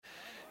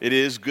It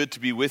is good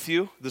to be with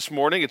you this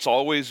morning. It's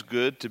always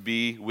good to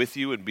be with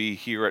you and be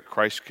here at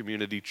Christ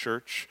Community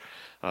Church.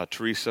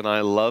 Teresa and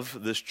I love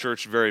this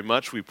church very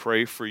much. We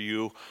pray for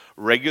you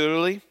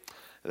regularly,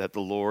 that the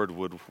Lord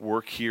would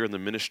work here in the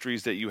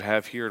ministries that you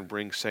have here and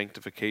bring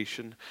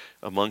sanctification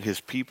among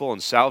His people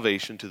and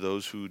salvation to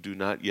those who do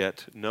not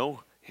yet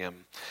know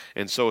Him.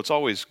 And so it's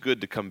always good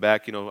to come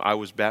back. You know, I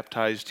was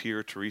baptized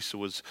here. Teresa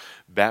was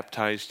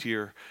baptized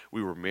here.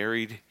 We were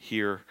married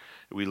here.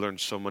 We learned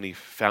so many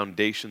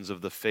foundations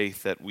of the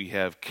faith that we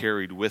have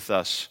carried with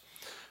us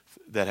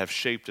that have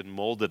shaped and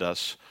molded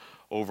us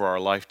over our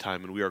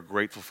lifetime, and we are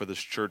grateful for this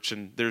church.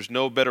 And there's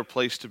no better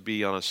place to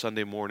be on a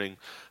Sunday morning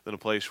than a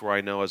place where I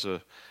know as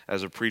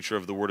a preacher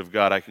of the Word of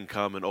God, I can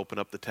come and open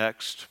up the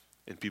text,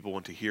 and people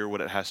want to hear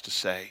what it has to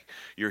say.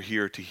 You're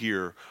here to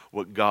hear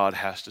what God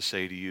has to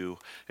say to you,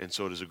 and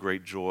so it is a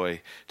great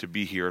joy to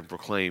be here and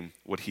proclaim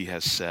what He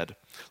has said.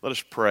 Let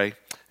us pray,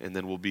 and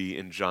then we'll be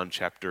in John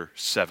chapter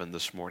 7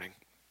 this morning.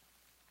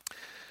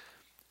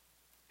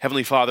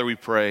 Heavenly Father, we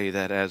pray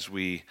that as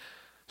we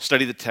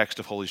study the text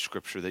of Holy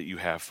Scripture that you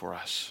have for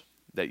us,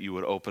 that you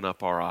would open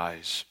up our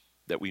eyes,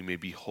 that we may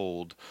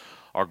behold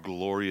our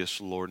glorious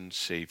Lord and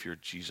Savior,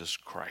 Jesus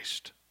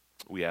Christ.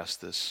 We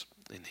ask this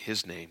in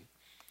His name.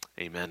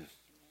 Amen.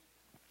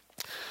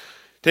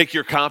 Take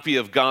your copy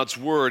of God's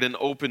Word and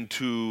open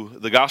to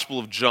the Gospel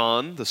of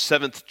John, the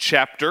 7th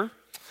chapter.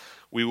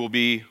 We will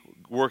be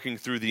working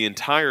through the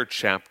entire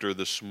chapter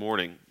this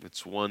morning.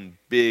 It's one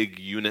big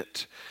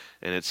unit,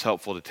 and it's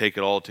helpful to take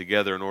it all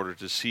together in order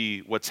to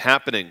see what's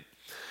happening.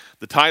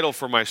 The title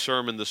for my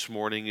sermon this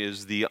morning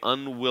is The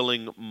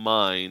Unwilling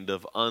Mind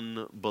of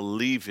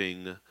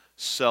Unbelieving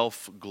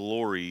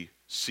Self-Glory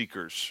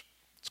Seekers.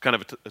 It's kind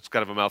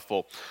of a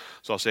mouthful,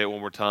 so I'll say it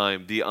one more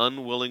time. The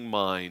unwilling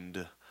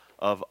mind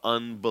of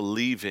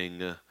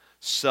unbelieving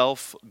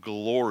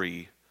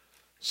self-glory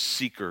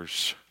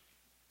seekers.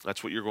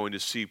 That's what you're going to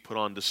see put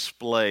on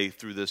display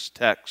through this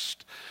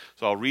text.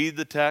 So I'll read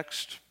the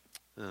text,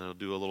 and I'll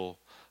do a little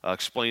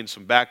explain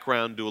some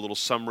background, do a little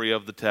summary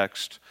of the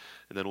text,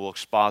 and then we'll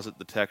exposit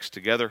the text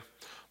together,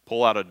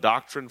 pull out a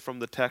doctrine from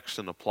the text,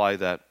 and apply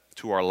that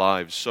to our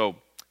lives. So,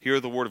 hear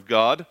the Word of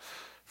God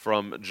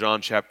from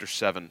John chapter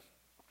 7.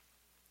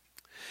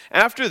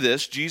 After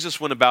this,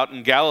 Jesus went about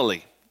in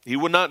Galilee. He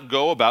would not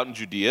go about in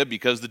Judea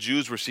because the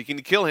Jews were seeking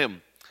to kill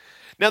him.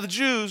 Now the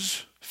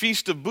Jews'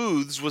 feast of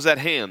booths was at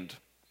hand.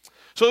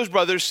 So his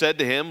brothers said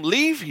to him,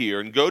 "Leave here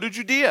and go to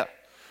Judea,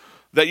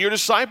 that your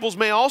disciples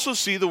may also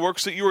see the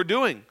works that you are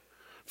doing.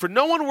 For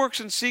no one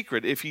works in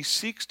secret if he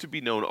seeks to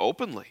be known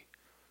openly.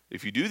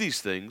 If you do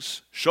these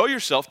things, show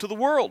yourself to the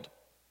world."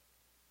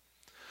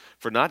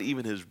 For not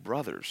even his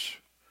brothers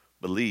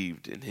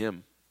believed in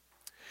him.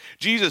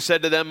 Jesus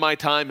said to them, "My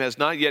time has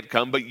not yet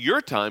come, but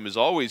your time is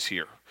always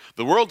here.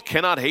 The world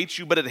cannot hate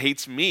you, but it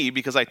hates me,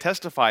 because I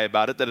testify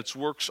about it that its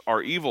works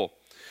are evil.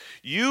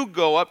 You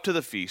go up to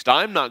the feast.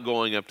 I'm not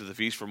going up to the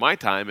feast, for my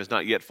time has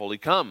not yet fully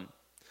come."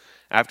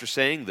 After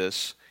saying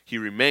this, he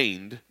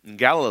remained in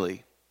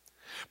Galilee.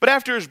 But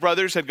after his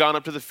brothers had gone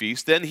up to the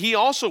feast, then he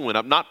also went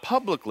up, not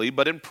publicly,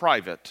 but in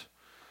private.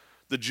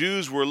 The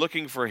Jews were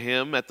looking for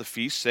him at the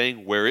feast,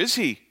 saying, "Where is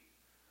he?"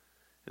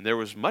 And there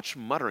was much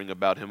muttering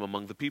about him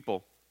among the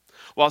people.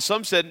 While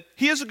some said,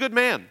 "He is a good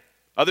man."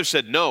 Others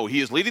said, "No,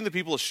 he is leading the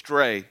people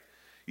astray."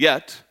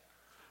 Yet,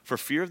 for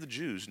fear of the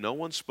Jews, no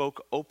one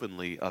spoke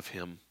openly of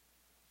him.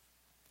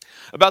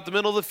 About the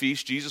middle of the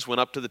feast, Jesus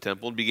went up to the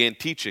temple and began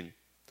teaching.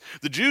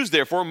 The Jews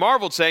therefore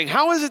marveled, saying,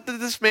 "How is it that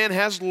this man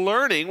has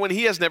learning when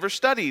he has never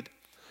studied?"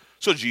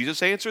 So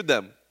Jesus answered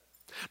them,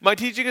 "My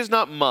teaching is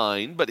not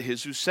mine, but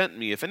his who sent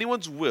me. If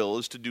anyone's will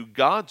is to do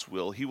God's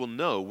will, he will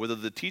know whether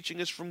the teaching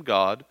is from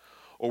God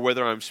or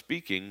whether I'm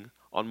speaking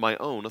on my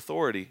own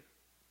authority.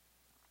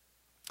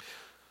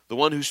 The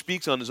one who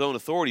speaks on his own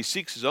authority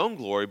seeks his own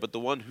glory, but the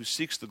one who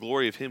seeks the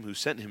glory of him who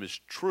sent him is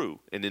true,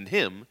 and in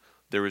him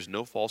there is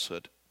no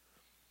falsehood.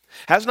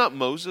 Has not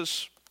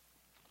Moses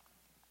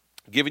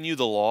given you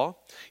the law?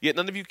 Yet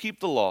none of you keep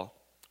the law.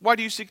 Why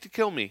do you seek to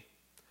kill me?"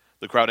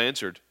 The crowd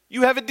answered,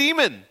 "You have a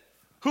demon.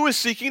 Who is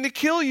seeking to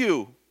kill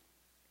you?"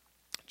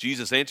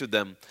 Jesus answered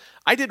them,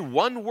 "I did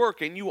one work,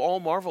 and you all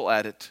marvel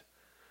at it.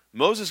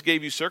 Moses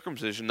gave you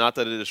circumcision, not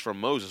that it is from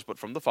Moses, but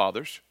from the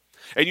fathers.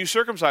 And you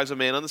circumcise a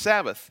man on the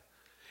Sabbath.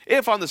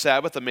 If on the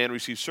Sabbath a man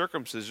receives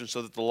circumcision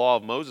so that the law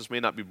of Moses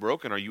may not be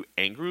broken, are you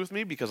angry with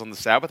me because on the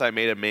Sabbath I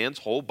made a man's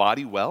whole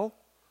body well?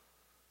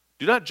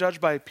 Do not judge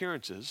by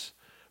appearances,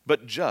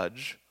 but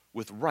judge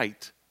with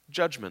right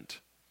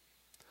judgment."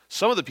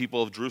 Some of the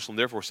people of Jerusalem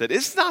therefore said,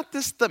 "Is not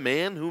this the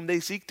man whom they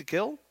seek to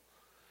kill?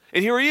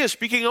 And here he is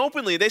speaking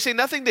openly, and they say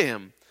nothing to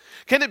him.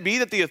 Can it be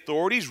that the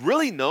authorities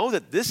really know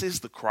that this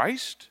is the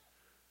Christ?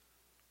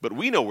 But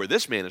we know where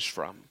this man is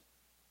from.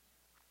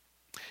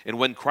 And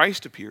when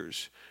Christ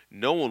appears,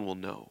 no one will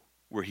know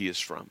where he is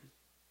from."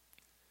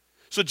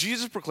 So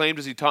Jesus proclaimed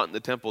as he taught in the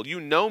temple, "You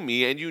know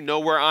me, and you know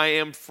where I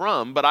am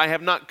from, but I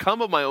have not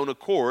come of my own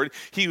accord.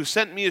 He who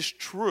sent me is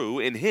true,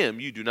 and him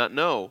you do not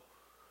know.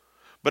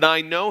 But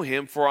I know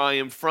him, for I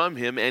am from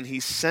him, and he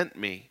sent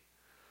me.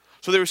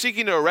 So they were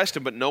seeking to arrest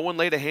him, but no one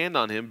laid a hand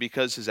on him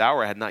because his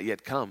hour had not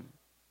yet come.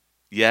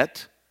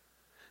 Yet,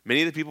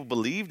 many of the people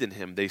believed in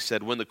him. They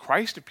said, when the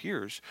Christ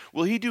appears,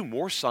 will he do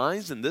more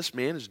signs than this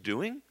man is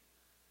doing?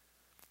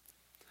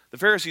 The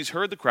Pharisees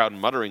heard the crowd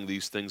muttering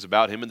these things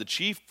about him, and the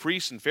chief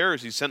priests and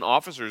Pharisees sent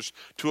officers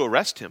to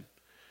arrest him.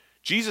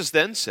 Jesus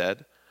then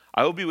said,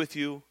 I will be with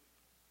you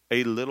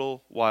a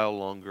little while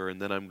longer,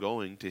 and then I'm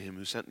going to him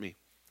who sent me.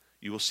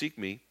 You will seek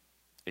me,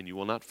 and you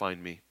will not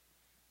find me.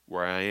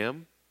 Where I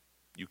am,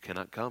 you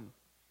cannot come.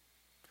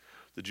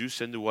 The Jews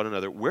said to one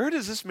another, where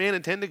does this man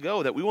intend to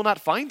go that we will not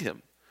find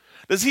him?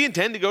 Does he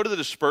intend to go to the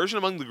dispersion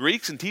among the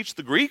Greeks and teach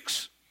the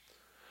Greeks?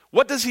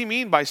 What does he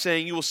mean by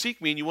saying, you will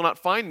seek me and you will not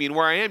find me, and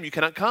where I am, you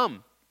cannot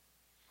come?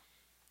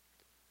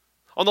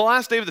 On the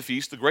last day of the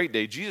feast, the great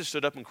day, Jesus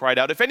stood up and cried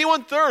out, if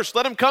anyone thirsts,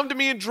 let him come to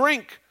me and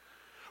drink.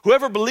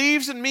 Whoever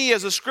believes in me,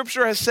 as the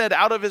scripture has said,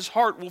 out of his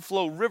heart will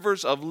flow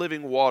rivers of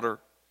living water.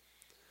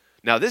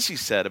 Now this he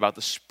said about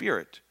the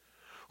Spirit,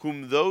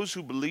 whom those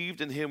who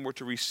believed in him were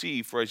to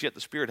receive, for as yet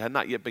the Spirit had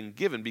not yet been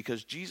given,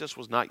 because Jesus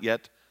was not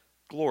yet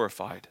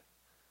glorified.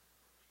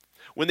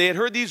 When they had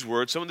heard these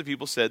words, some of the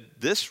people said,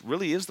 this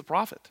really is the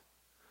prophet.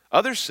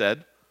 Others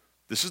said,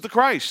 this is the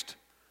Christ.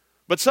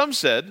 But some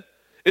said,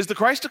 is the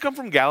Christ to come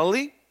from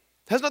Galilee?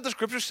 Has not the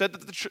scripture said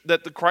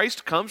that the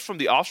Christ comes from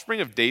the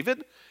offspring of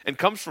David and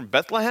comes from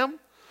Bethlehem,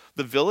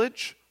 the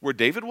village where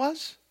David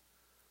was?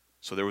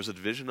 So there was a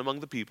division among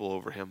the people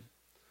over him.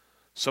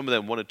 Some of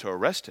them wanted to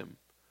arrest him,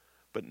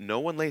 but no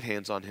one laid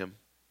hands on him.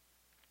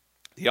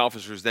 The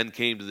officers then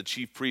came to the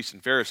chief priests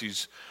and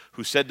Pharisees,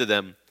 who said to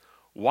them,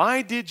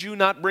 why did you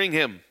not bring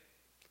him?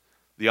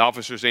 The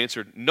officers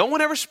answered, no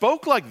one ever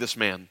spoke like this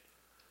man.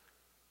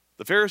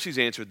 The Pharisees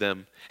answered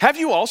them, have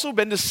you also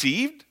been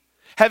deceived?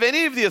 Have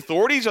any of the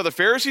authorities or the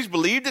Pharisees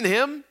believed in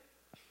him?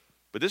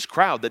 But this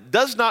crowd that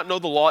does not know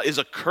the law is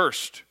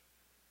accursed.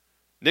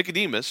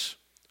 Nicodemus,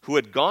 who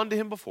had gone to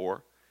him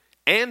before,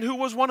 and who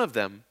was one of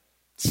them,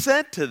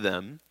 said to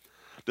them,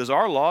 does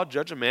our law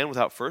judge a man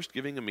without first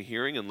giving him a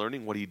hearing and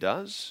learning what he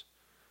does?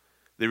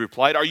 They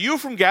replied, are you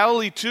from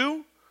Galilee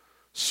too?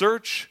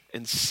 Search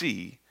and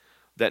see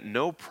that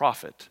no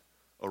prophet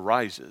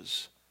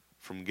arises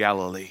from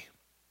Galilee.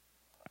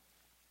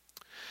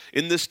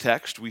 In this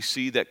text, we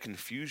see that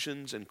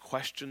confusions and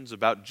questions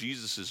about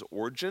Jesus'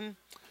 origin,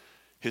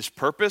 his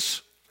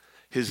purpose,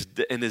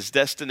 and his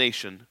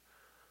destination,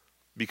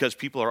 because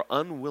people are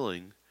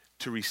unwilling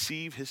to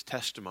receive his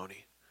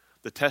testimony,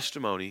 the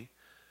testimony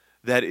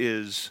that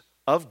is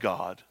of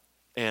God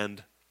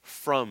and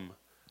from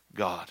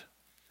God.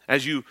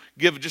 As you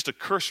give just a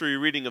cursory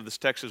reading of this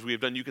text as we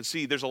have done, you can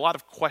see there's a lot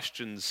of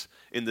questions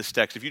in this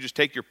text. If you just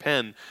take your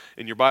pen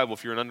in your Bible,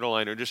 if you're an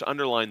underliner, just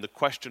underline the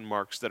question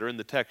marks that are in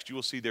the text, you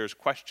will see there's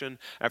question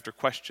after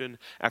question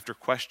after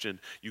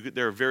question.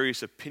 There are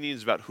various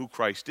opinions about who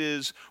Christ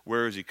is,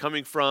 where is he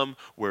coming from,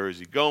 where is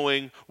he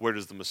going, where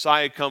does the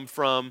Messiah come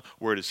from,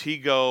 where does he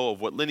go,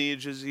 of what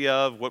lineage is he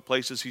of, what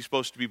place is he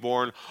supposed to be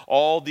born.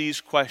 All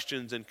these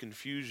questions and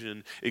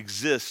confusion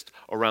exist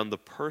around the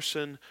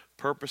person,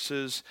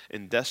 purposes,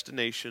 and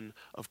destination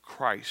of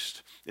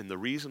Christ. And the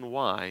reason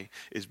why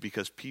is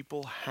because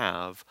people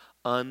have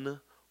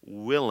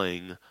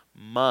unwilling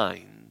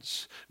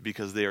minds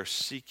because they are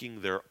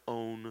seeking their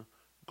own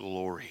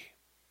glory.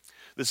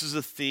 This is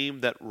a theme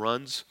that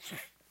runs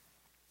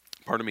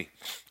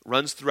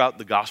throughout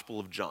the Gospel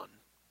of John.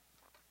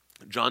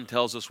 John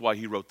tells us why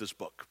he wrote this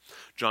book.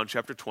 John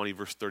chapter 20,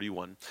 verse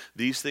 31.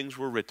 These things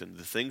were written,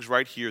 the things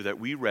right here that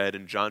we read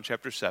in John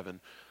chapter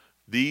 7,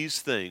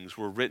 these things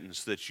were written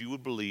so that you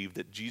would believe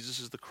that Jesus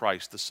is the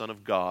Christ, the Son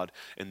of God,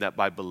 and that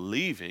by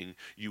believing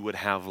you would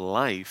have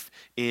life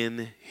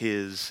in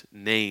his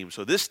name.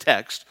 So this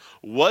text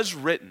was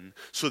written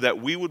so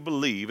that we would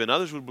believe and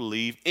others would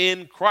believe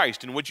in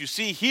Christ. And what you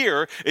see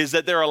here is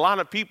that there are a lot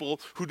of people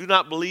who do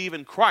not believe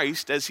in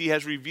Christ as he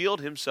has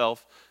revealed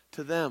himself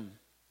to them.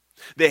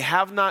 They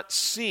have not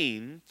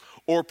seen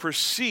or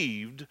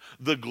perceived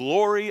the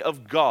glory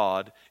of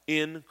God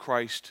in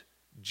Christ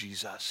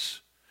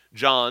Jesus.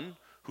 John,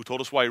 who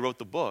told us why he wrote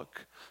the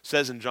book,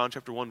 says in John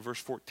chapter 1, verse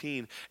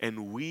 14,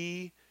 and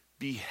we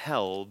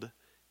beheld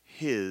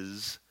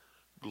his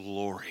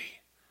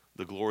glory.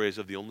 The glory is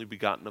of the only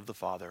begotten of the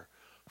Father,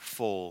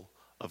 full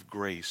of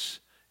grace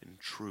and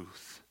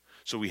truth.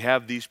 So we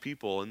have these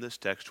people in this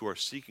text who are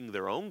seeking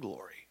their own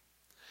glory.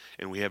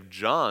 And we have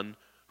John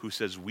who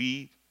says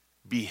we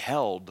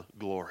beheld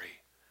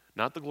glory.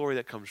 Not the glory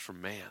that comes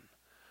from man,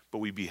 but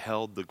we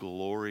beheld the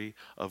glory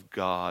of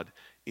God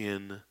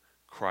in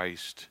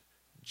Christ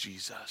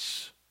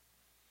Jesus.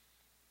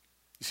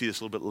 You see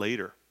this a little bit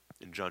later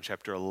in John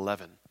chapter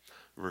 11,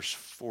 verse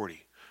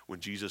 40,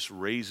 when Jesus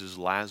raises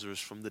Lazarus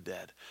from the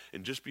dead.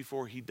 And just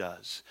before he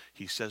does,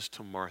 he says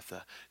to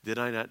Martha, did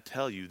I not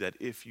tell you that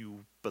if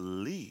you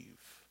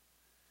believe,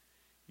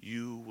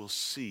 you will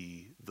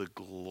see the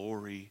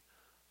glory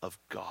of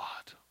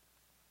God?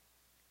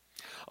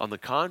 On the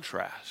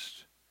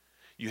contrast,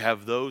 you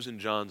have those in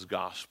John's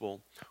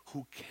gospel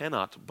who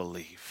cannot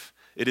believe.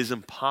 It is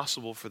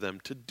impossible for them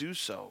to do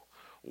so.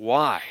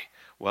 Why?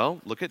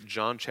 Well, look at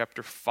John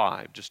chapter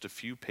 5, just a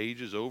few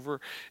pages over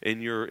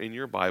in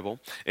your Bible.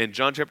 And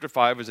John chapter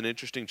 5 is an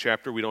interesting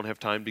chapter. We don't have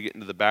time to get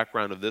into the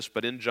background of this,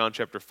 but in John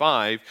chapter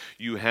 5,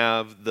 you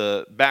have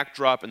the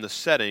backdrop and the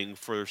setting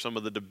for some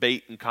of the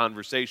debate and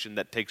conversation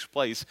that takes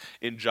place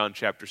in John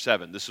chapter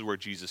 7. This is where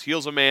Jesus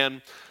heals a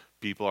man.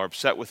 People are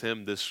upset with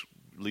him. This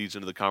leads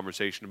into the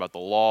conversation about the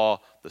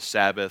law, the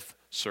Sabbath,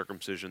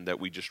 circumcision that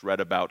we just read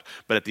about.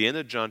 But at the end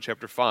of John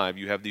chapter 5,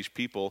 you have these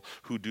people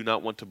who do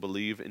not want to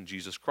believe in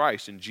Jesus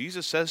Christ. And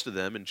Jesus says to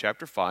them in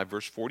chapter 5,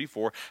 verse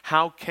 44,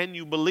 how can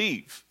you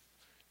believe?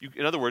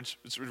 In other words,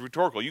 it's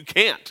rhetorical. You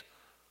can't.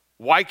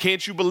 Why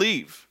can't you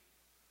believe?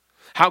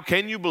 How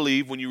can you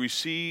believe when you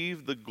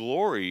receive the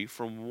glory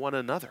from one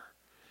another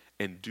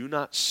and do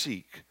not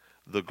seek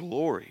the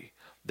glory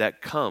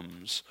that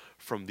comes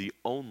from the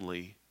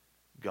only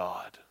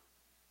God?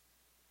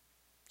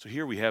 So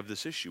here we have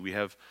this issue. We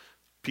have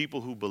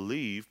people who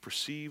believe,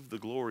 perceive the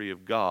glory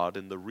of God,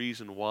 and the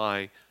reason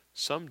why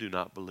some do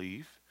not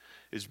believe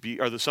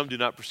some do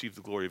not perceive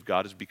the glory of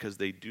God is because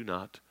they do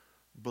not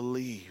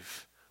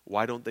believe.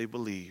 Why don't they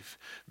believe?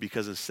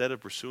 Because instead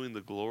of pursuing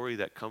the glory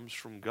that comes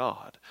from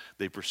God,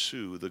 they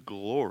pursue the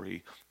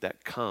glory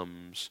that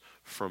comes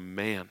from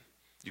man.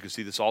 You can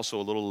see this also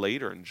a little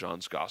later in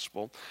John's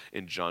gospel,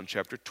 in John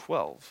chapter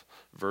 12,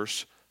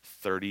 verse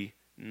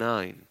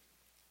 39.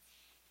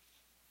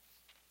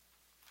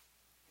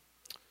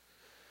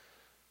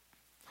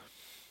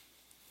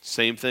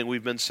 Same thing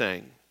we've been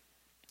saying.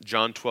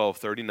 John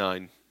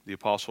 12:39, the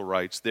apostle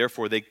writes,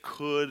 therefore they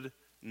could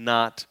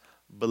not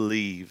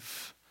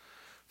believe.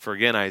 For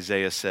again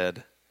Isaiah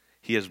said,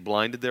 he has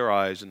blinded their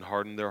eyes and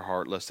hardened their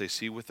heart, lest they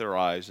see with their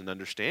eyes and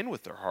understand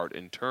with their heart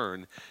and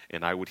turn,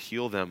 and I would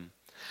heal them.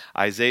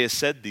 Isaiah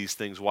said these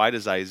things. Why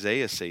does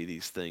Isaiah say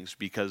these things?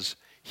 Because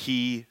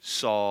he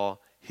saw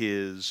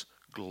his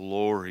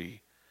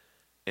glory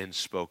and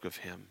spoke of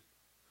him.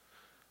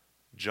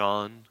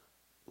 John,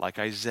 like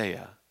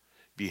Isaiah,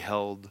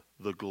 beheld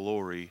the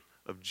glory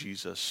of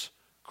Jesus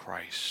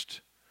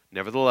Christ.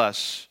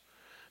 Nevertheless,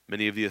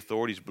 many of the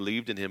authorities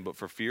believed in him, but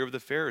for fear of the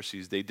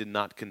Pharisees, they did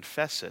not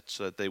confess it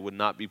so that they would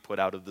not be put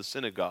out of the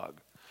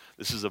synagogue.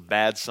 This is a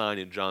bad sign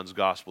in John's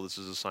gospel. This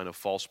is a sign of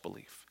false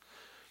belief.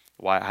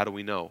 Why? How do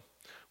we know?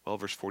 Well,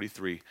 verse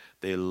 43,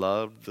 they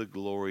loved the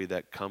glory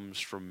that comes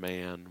from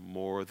man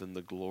more than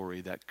the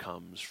glory that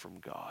comes from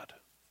God.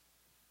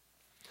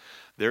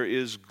 There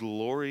is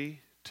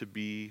glory to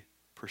be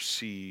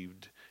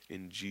perceived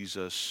in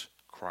Jesus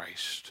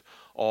Christ.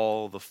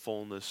 All the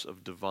fullness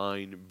of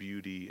divine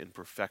beauty and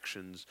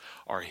perfections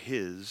are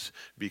his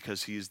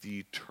because he is the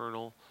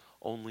eternal,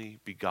 only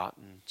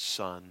begotten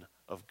Son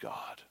of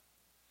God.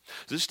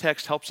 This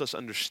text helps us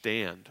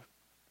understand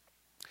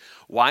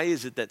why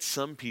is it that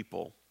some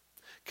people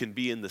can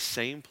be in the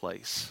same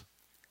place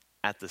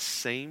at the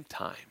same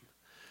time,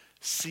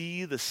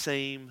 see the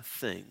same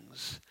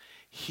things,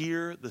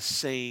 hear the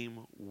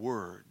same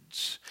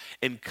words,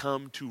 and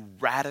come to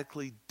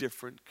radically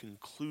different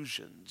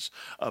conclusions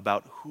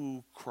about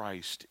who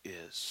Christ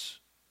is.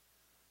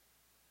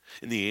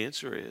 And the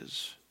answer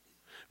is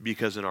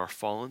because in our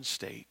fallen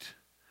state,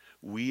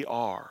 we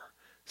are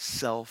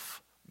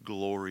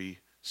self-glory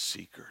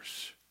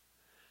seekers.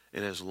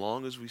 And as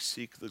long as we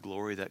seek the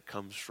glory that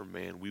comes from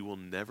man, we will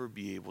never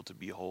be able to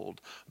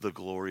behold the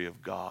glory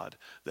of God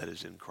that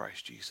is in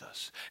Christ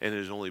Jesus. And it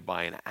is only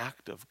by an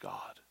act of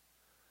God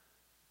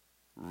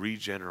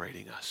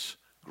regenerating us,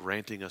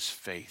 granting us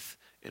faith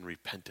and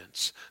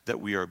repentance,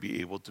 that we are be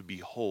able to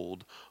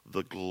behold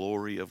the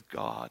glory of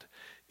God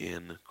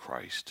in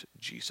Christ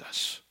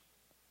Jesus.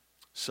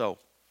 So,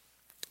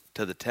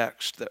 to the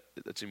text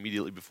that's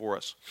immediately before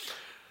us.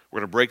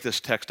 We're going to break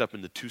this text up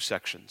into two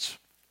sections.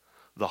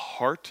 The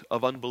heart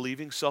of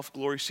unbelieving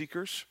self-glory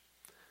seekers.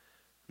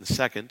 And the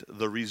second,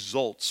 the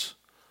results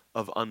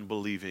of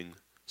unbelieving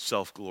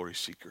self-glory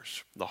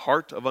seekers. The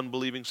heart of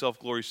unbelieving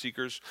self-glory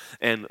seekers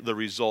and the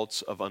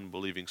results of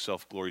unbelieving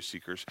self-glory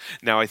seekers.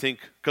 Now I think,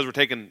 because we're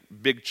taking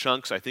big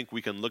chunks, I think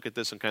we can look at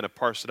this and kind of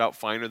parse it out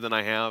finer than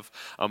I have.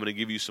 I'm going to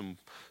give you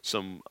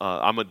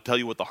I'm going to tell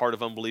you what the heart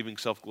of unbelieving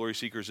self-glory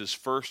seekers is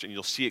first, and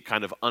you'll see it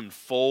kind of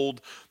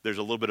unfold. There's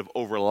a little bit of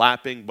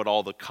overlapping, but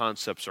all the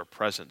concepts are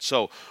present.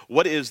 So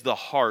what is the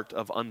heart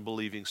of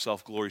unbelieving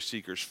self-glory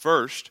seekers?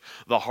 First,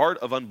 the heart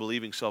of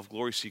unbelieving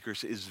self-glory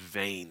seekers is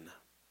vain.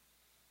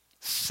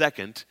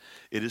 Second,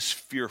 it is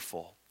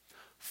fearful.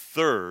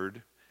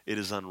 Third, it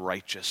is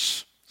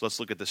unrighteous. So let's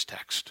look at this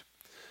text.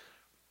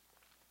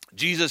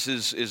 Jesus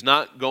is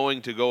not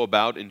going to go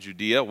about in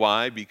Judea.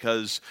 Why?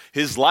 Because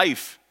his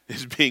life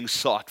is being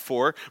sought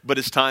for, but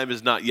his time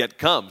has not yet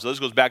come. So this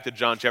goes back to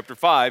John chapter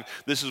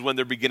 5. This is when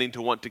they're beginning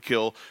to want to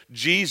kill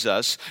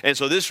Jesus. And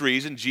so this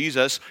reason,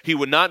 Jesus, he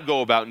would not go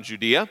about in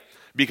Judea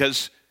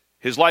because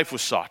his life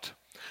was sought.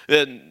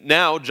 And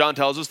now, John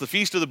tells us the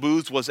Feast of the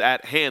Booths was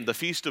at hand. The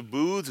Feast of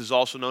Booths is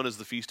also known as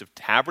the Feast of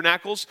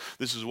Tabernacles.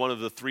 This is one of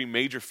the three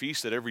major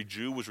feasts that every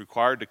Jew was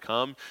required to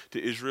come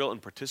to Israel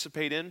and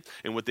participate in.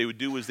 And what they would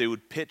do is they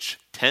would pitch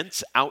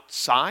tents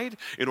outside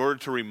in order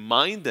to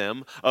remind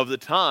them of the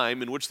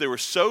time in which they were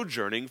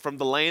sojourning from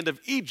the land of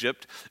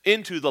Egypt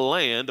into the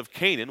land of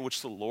Canaan,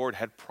 which the Lord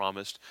had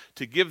promised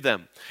to give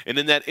them. And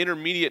in that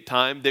intermediate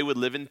time, they would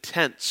live in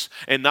tents.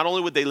 And not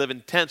only would they live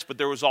in tents, but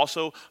there was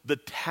also the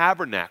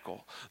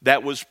tabernacle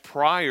that was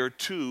prior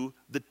to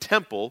the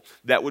temple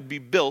that would be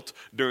built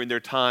during their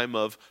time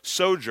of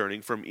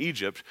sojourning from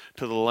Egypt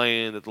to the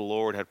land that the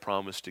Lord had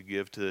promised to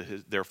give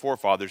to their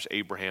forefathers,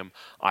 Abraham,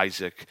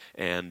 Isaac,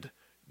 and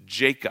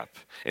Jacob.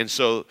 And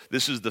so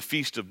this is the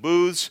Feast of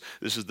Booths.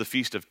 This is the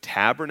Feast of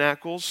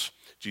Tabernacles.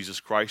 Jesus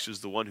Christ is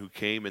the one who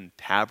came and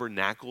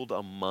tabernacled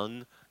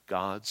among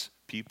God's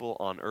people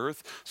on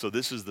earth. So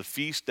this is the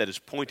feast that is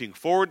pointing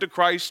forward to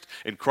Christ,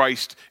 and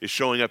Christ is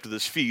showing up to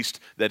this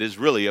feast that is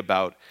really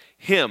about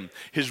him.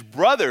 His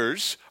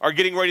brothers are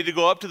getting ready to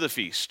go up to the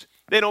feast.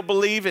 They don't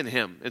believe in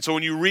him. And so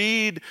when you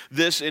read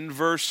this in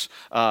verse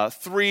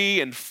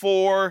 3 and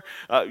 4,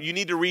 you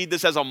need to read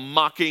this as a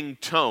mocking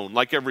tone,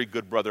 like every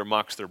good brother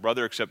mocks their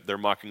brother, except they're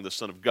mocking the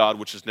Son of God,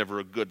 which is never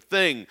a good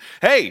thing.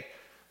 Hey,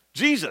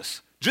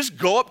 Jesus, just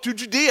go up to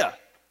Judea.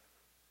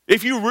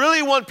 If you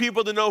really want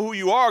people to know who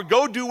you are,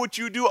 go do what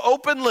you do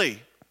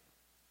openly.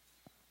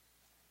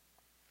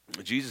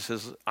 Jesus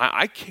says,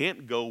 I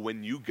can't go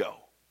when you go.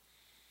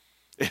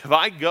 If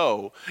I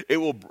go, it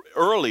will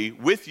early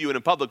with you and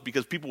in public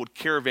because people would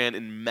caravan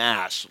in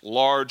mass.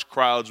 Large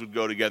crowds would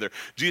go together.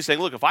 Jesus saying,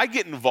 look, if I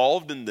get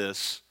involved in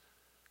this,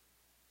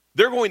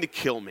 they're going to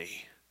kill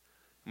me.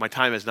 My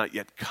time has not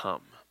yet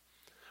come.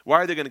 Why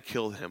are they going to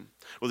kill him?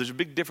 Well, there's a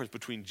big difference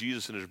between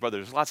Jesus and his brothers.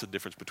 There's lots of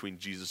difference between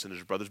Jesus and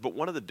his brothers, but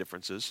one of the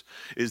differences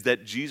is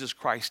that Jesus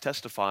Christ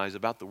testifies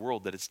about the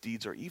world that its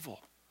deeds are evil.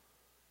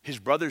 His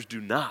brothers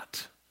do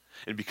not.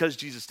 And because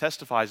Jesus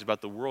testifies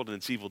about the world and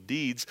its evil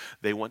deeds,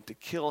 they want to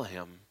kill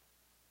him.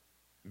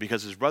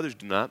 Because his brothers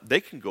do not,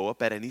 they can go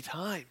up at any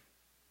time.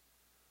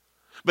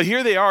 But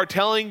here they are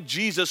telling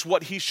Jesus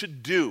what he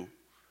should do.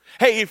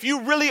 Hey, if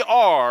you really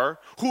are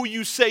who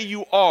you say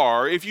you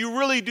are, if you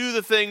really do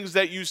the things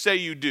that you say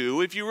you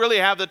do, if you really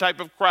have the type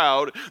of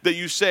crowd that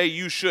you say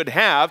you should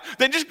have,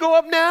 then just go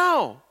up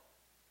now.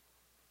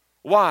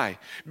 Why?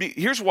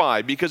 Here's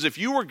why. Because if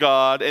you were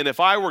God, and if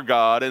I were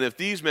God, and if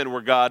these men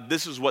were God,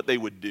 this is what they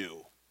would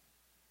do.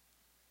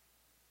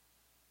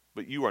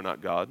 But you are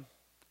not God.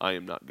 I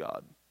am not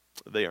God.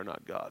 They are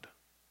not God.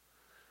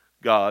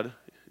 God,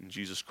 in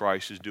Jesus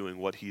Christ, is doing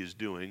what he is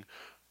doing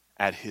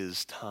at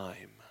his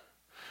time.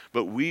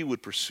 But we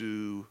would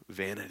pursue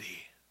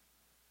vanity.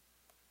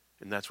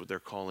 And that's what they're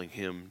calling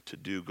him to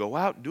do. Go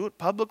out, do it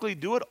publicly,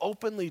 do it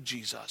openly,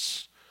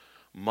 Jesus.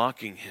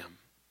 Mocking him.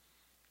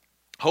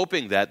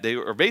 Hoping that they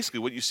are basically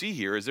what you see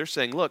here is they're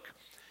saying, look,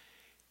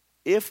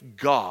 if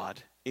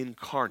God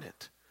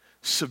incarnate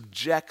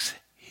subjects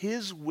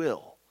his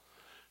will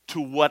to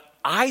what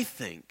I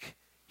think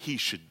he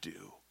should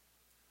do,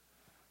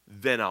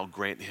 then I'll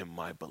grant him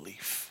my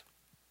belief.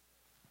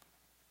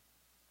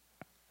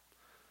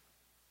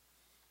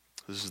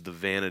 This is the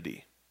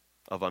vanity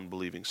of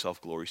unbelieving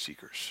self-glory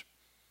seekers.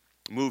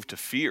 Moved to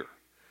fear.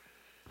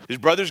 His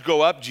brothers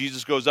go up.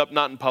 Jesus goes up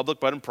not in public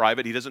but in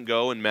private. He doesn't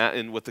go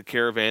in with the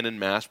caravan in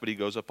mass, but he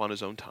goes up on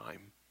his own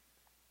time.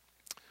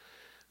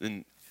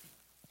 Then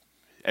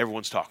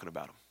everyone's talking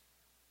about him.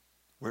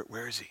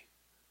 Where is he?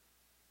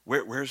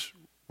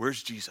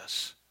 Where's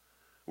Jesus?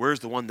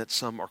 Where's the one that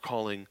some are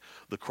calling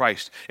the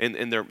Christ?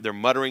 And they're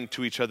muttering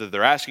to each other.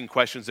 They're asking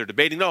questions. They're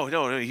debating.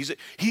 No.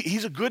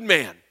 He's a good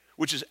man,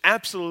 which is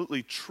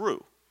absolutely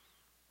true.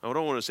 I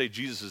don't want to say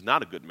Jesus is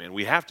not a good man.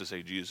 We have to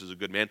say Jesus is a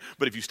good man.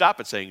 But if you stop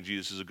at saying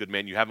Jesus is a good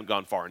man, you haven't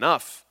gone far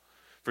enough.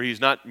 For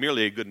he's not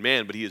merely a good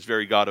man, but he is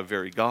very God of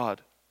very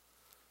God.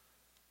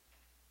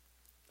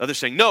 Others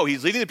saying, no,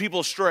 he's leading the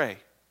people astray.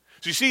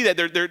 So you see that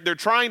they're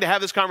trying to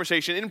have this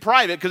conversation in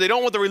private because they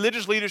don't want the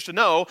religious leaders to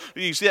know.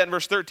 You see that in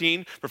verse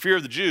 13. For fear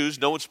of the Jews,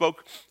 no one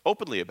spoke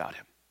openly about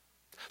him.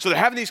 So they're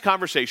having these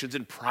conversations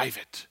in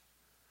private.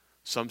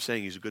 Some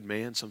saying he's a good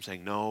man. Some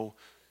saying, no,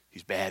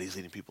 he's bad. He's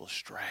leading people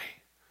astray.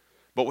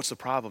 But what's the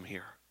problem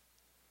here?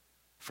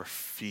 For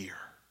fear,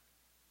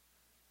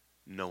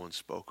 no one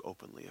spoke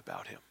openly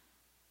about him.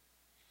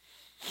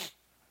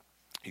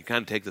 You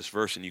kind of take this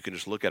verse and you can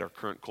just look at our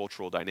current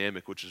cultural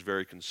dynamic, which is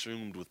very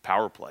consumed with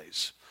power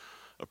plays.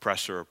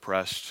 Oppressor,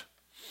 oppressed,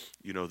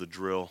 you know the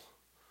drill.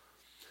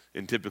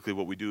 And typically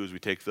what we do is we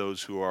take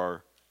those who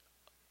are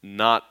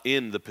not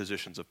in the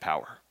positions of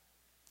power,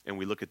 and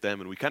we look at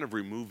them and we kind of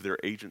remove their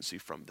agency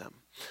from them.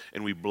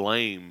 And we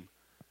blame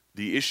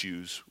the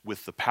issues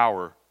with the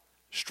power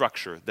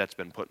structure that's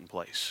been put in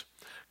place.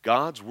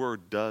 God's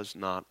word does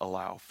not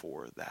allow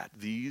for that.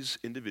 These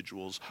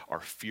individuals are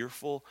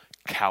fearful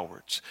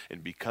cowards,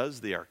 and because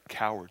they are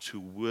cowards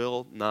who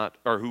will not,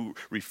 or who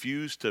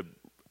refuse to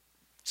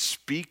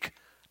speak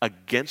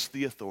against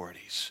the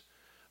authorities,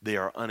 they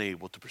are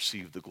unable to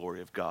perceive the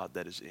glory of God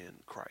that is in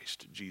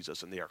Christ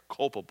Jesus, and they are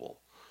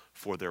culpable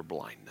for their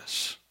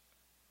blindness.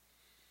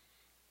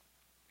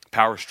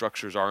 Power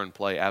structures are in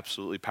play,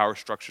 absolutely. Power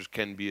structures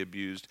can be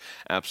abused,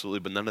 absolutely,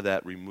 but none of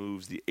that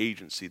removes the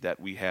agency that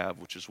we have,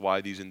 which is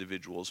why these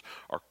individuals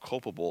are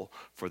culpable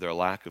for their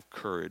lack of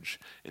courage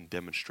and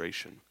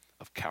demonstration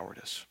of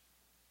cowardice.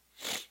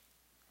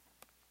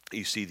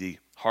 You see, the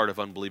heart of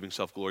unbelieving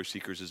self-glory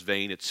seekers is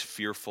vain, it's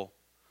fearful.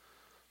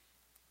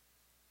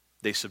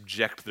 They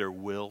subject their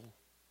will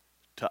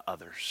to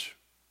others.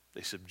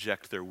 They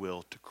subject their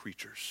will to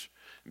creatures.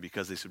 And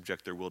because they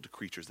subject their will to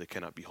creatures, they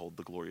cannot behold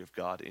the glory of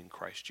God in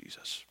Christ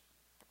Jesus.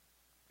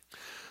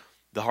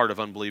 The heart of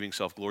unbelieving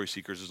self-glory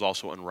seekers is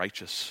also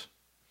unrighteous.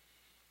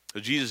 So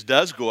Jesus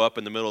does go up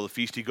in the middle of the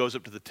feast. He goes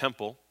up to the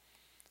temple.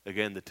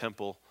 Again, the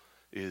temple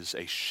is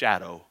a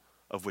shadow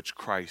of which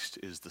Christ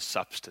is the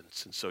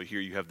substance. And so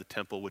here you have the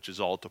temple, which is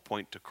all to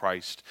point to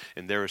Christ.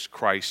 And there is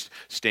Christ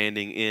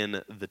standing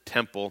in the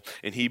temple,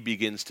 and he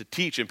begins to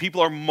teach. And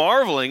people are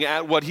marveling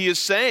at what he is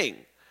saying.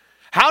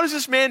 How does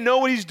this man know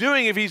what he's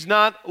doing if he's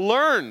not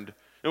learned?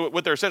 And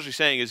what they're essentially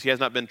saying is he has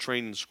not been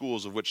trained in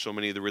schools of which so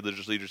many of the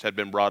religious leaders had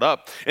been brought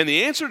up. And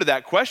the answer to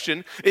that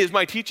question is,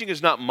 my teaching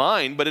is not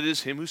mine, but it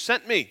is him who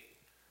sent me.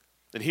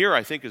 And here,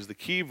 I think, is the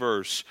key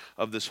verse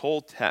of this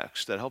whole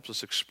text that helps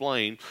us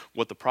explain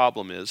what the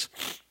problem is,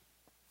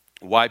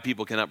 why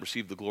people cannot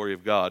receive the glory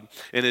of God.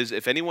 And is,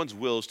 if anyone's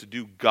will is to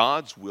do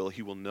God's will,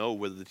 he will know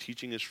whether the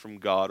teaching is from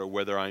God or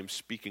whether I am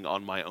speaking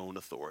on my own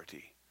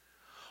authority.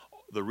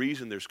 The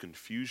reason there's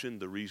confusion,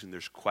 the reason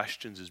there's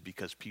questions is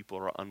because people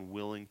are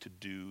unwilling to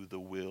do the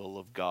will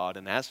of God,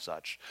 and as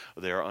such,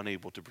 they are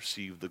unable to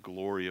perceive the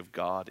glory of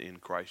God in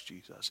Christ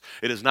Jesus.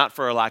 It is not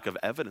for a lack of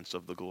evidence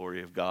of the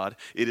glory of God.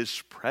 It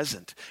is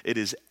present. It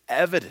is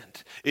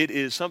evident. It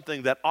is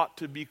something that ought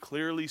to be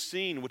clearly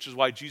seen, which is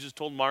why Jesus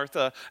told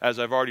Martha, as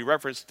I've already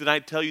referenced, did I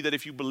tell you that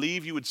if you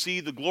believe, you would see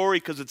the glory?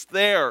 Because it's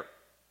there.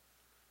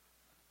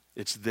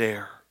 It's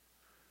there.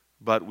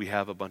 But we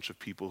have a bunch of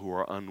people who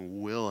are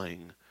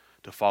unwilling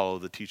to follow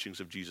the teachings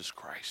of Jesus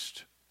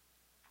Christ.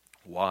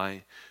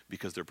 Why?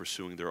 Because they're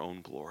pursuing their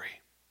own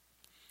glory.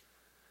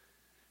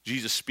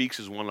 Jesus speaks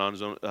as one on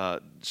his own,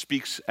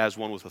 speaks as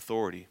one with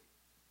authority,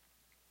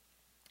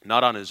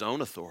 not on his own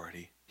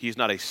authority. He is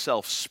not a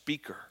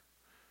self-speaker.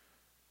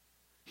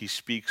 He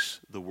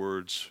speaks the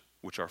words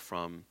which are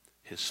from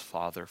his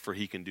Father, for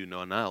he can do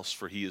none else,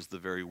 for he is the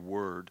very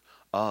word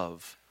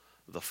of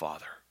the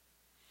Father.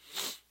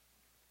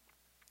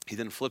 He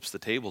then flips the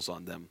tables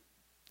on them.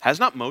 Has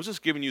not Moses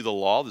given you the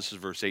law? This is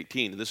verse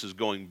 18. This is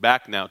going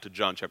back now to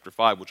John chapter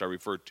 5, which I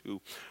referred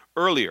to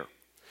earlier.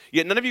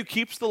 Yet none of you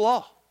keeps the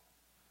law.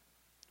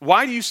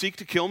 Why do you seek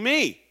to kill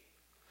me?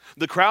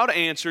 The crowd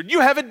answered,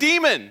 you have a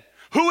demon.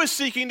 Who is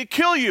seeking to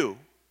kill you?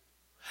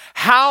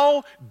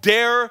 How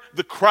dare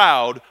the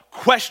crowd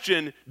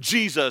question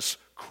Jesus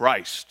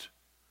Christ?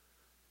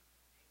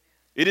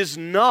 It is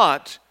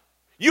not,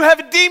 you have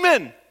a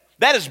demon.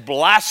 That is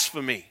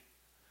blasphemy.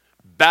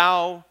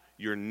 Bow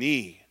your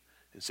knee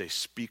and say,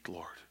 speak,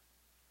 Lord,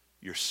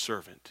 your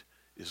servant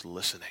is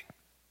listening.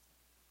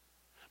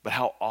 But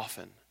how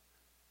often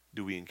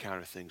do we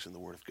encounter things in the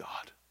Word of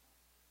God?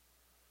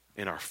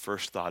 And our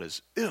first thought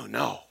is, ew,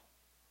 no.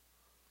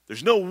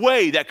 There's no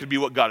way that could be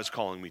what God is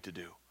calling me to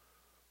do.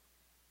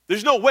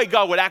 There's no way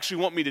God would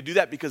actually want me to do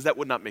that because that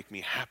would not make me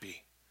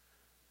happy.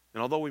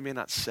 And although we may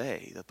not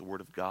say that the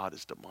Word of God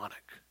is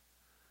demonic,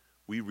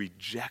 we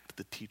reject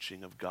the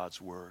teaching of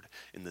God's word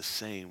in the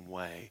same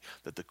way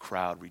that the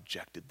crowd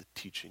rejected the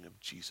teaching of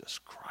Jesus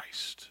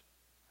Christ.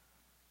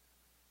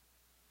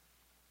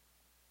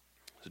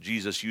 So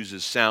Jesus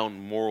uses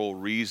sound moral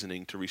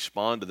reasoning to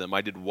respond to them.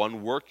 I did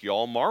one work,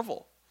 y'all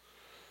marvel.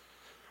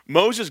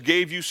 Moses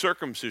gave you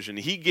circumcision.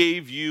 He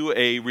gave you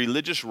a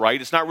religious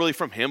rite. It's not really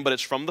from him, but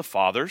it's from the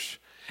fathers.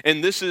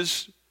 And this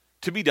is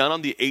to be done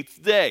on the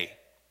 8th day.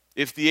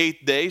 If the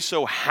 8th day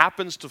so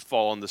happens to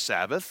fall on the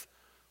Sabbath,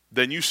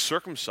 then you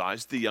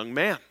circumcise the young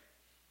man.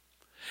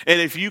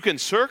 And if you can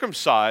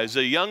circumcise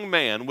a young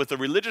man with a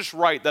religious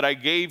rite that I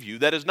gave you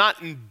that is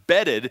not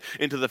embedded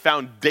into the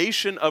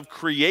foundation of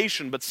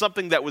creation, but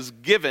something that was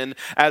given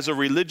as a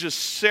religious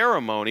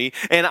ceremony,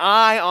 and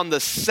I on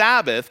the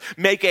Sabbath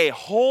make a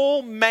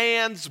whole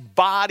man's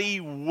body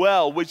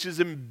well, which is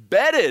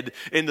embedded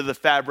into the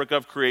fabric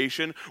of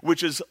creation,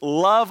 which is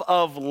love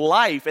of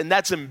life, and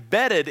that's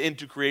embedded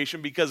into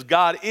creation because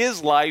God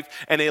is life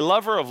and a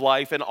lover of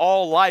life, and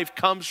all life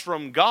comes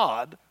from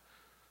God.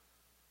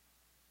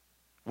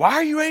 Why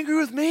are you angry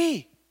with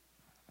me?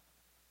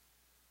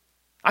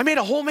 I made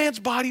a whole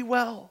man's body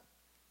well.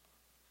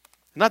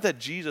 Not that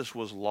Jesus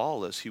was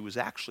lawless. He was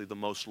actually the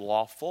most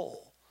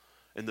lawful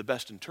and the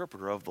best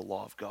interpreter of the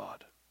law of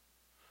God.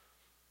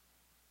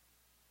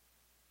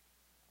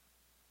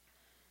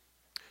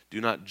 Do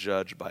not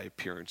judge by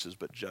appearances,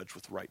 but judge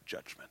with right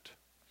judgment.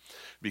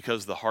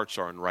 Because the hearts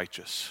are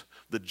unrighteous,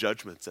 the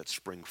judgments that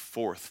spring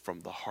forth from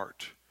the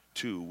heart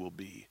too will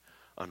be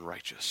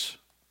unrighteous.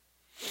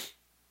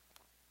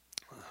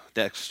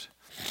 Next,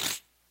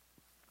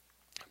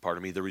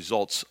 the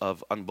results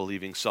of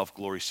unbelieving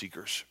self-glory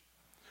seekers.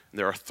 And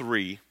there are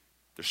three.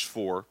 There's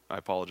four. I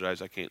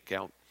apologize, I can't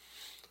count.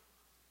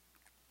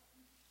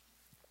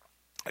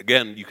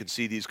 Again, you can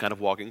see these kind of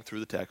walking through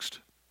the text,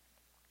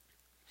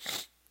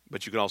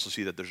 but you can also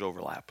see that there's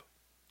overlap.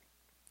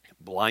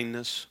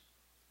 Blindness,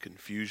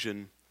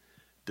 confusion,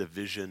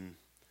 division,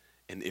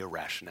 and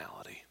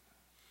irrationality.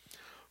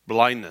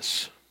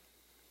 Blindness.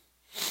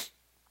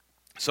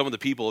 Some of the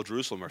people of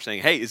Jerusalem are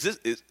saying, hey,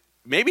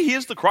 maybe he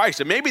is the Christ,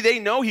 and maybe they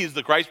know he's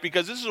the Christ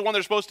because this is the one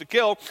they're supposed to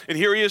kill, and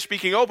here he is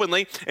speaking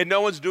openly, and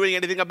no one's doing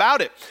anything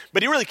about it.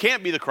 But he really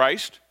can't be the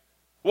Christ.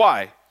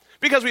 Why?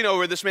 Because we know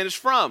where this man is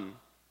from.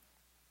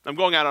 I'm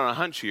going out on a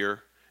hunch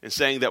here and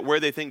saying that where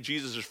they think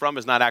Jesus is from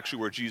is not actually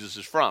where Jesus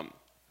is from.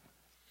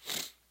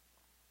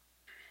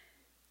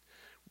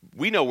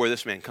 We know where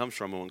this man comes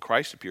from, and when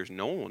Christ appears,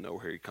 no one will know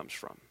where he comes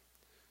from.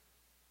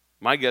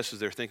 My guess is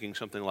they're thinking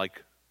something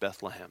like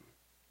Bethlehem.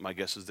 My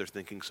guess is they're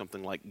thinking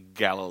something like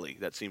Galilee.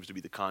 That seems to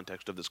be the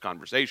context of this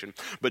conversation.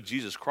 But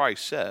Jesus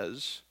Christ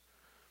says,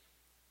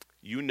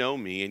 you know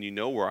me and you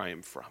know where I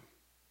am from.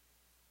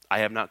 I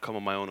have not come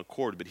on my own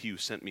accord, but he who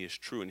sent me is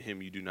true, and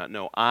him you do not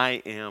know.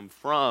 I am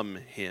from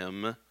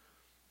him,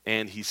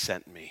 and he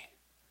sent me.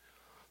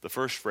 The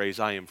first phrase,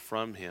 I am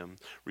from him,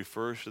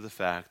 refers to the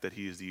fact that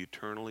he is the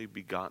eternally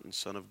begotten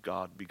Son of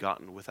God,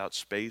 begotten without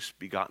space,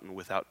 begotten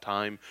without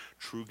time,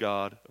 true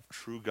God of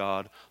true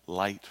God,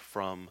 light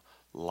from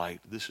light.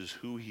 This is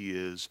who he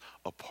is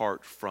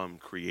apart from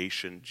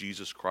creation.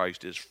 Jesus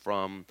Christ is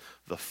from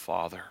the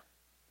Father.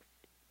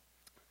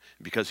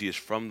 Because he is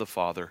from the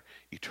Father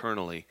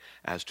eternally,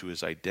 as to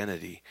his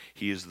identity,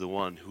 he is the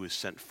one who is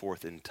sent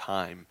forth in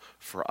time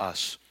for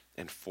us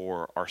and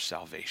for our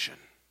salvation.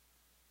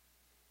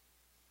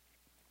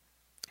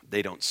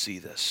 They don't see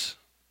this.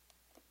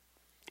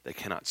 They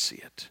cannot see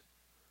it.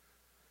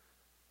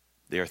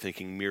 They are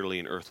thinking merely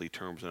in earthly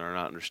terms and are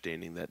not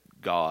understanding that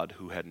God,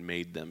 who had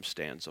made them,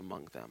 stands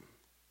among them.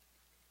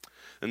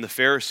 And the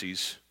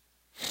Pharisees,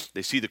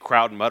 they see the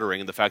crowd muttering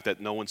and the fact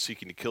that no one's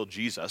seeking to kill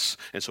Jesus.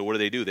 And so what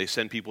do? They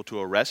send people to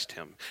arrest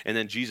him. And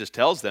then Jesus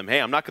tells them, hey,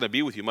 I'm not going to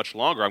be with you much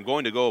longer. I'm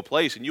going to go a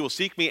place, and you will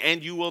seek me,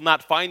 and you will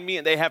not find me.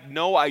 And they have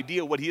no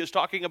idea what he is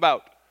talking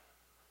about.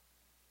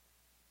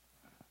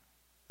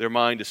 Their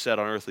mind is set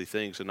on earthly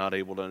things and not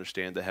able to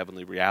understand the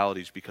heavenly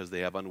realities because they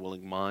have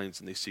unwilling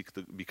minds, and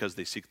because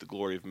they seek the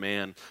glory of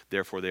man.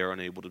 Therefore, they are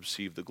unable to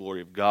receive the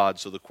glory of God.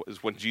 So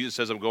when Jesus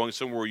says, I'm going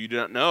somewhere you do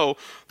not know,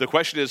 the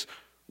question is,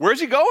 where's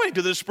he going?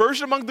 To the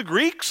dispersion among the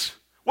Greeks?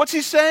 What's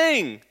he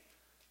saying?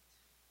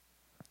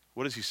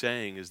 What is he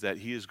saying is that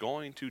he is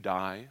going to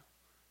die,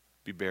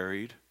 be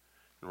buried,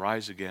 and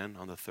rise again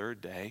on the third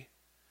day,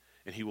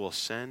 and he will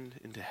ascend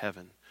into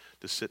heaven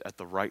to sit at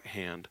the right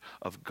hand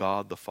of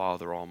God the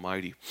Father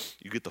Almighty.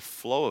 You get the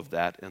flow of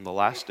that in the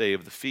last day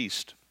of the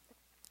feast,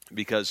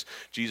 because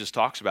Jesus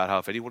talks about how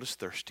if anyone is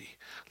thirsty,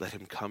 let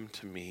him come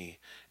to me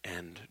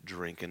and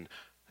drink. And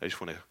I just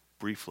want to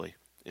briefly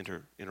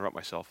interrupt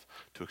myself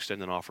to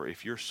extend an offer.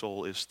 If your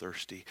soul is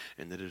thirsty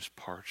and that it is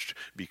parched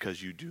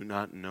because you do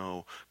not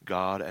know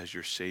God as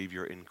your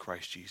Savior in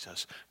Christ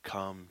Jesus,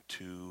 come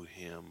to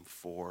him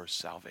for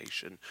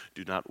salvation.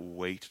 Do not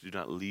wait. Do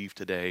not leave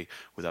today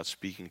without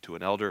speaking to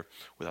an elder,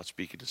 without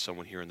speaking to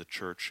someone here in the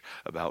church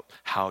about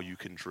how you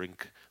can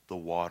drink the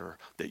water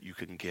that you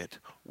can get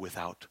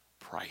without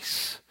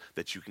price,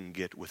 that you can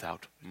get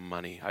without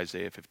money.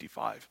 Isaiah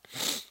 55.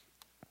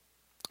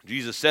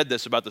 Jesus said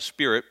this about the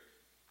Spirit.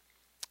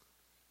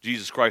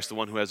 Jesus Christ, the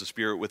one who has the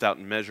Spirit without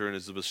measure and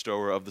is the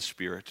bestower of the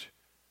Spirit.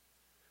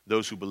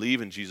 Those who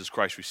believe in Jesus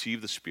Christ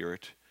receive the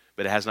Spirit,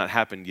 but it has not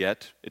happened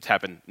yet. It's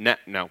happened now.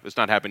 No, it's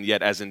not happened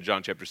yet, as in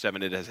John chapter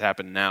 7. It has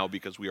happened now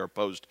because we are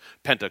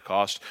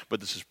post-Pentecost, but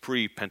this is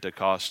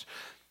pre-Pentecost.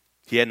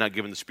 He had not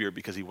given the Spirit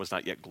because he was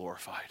not yet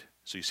glorified.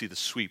 So you see the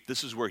sweep.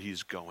 This is where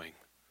he's going,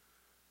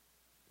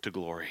 to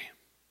glory.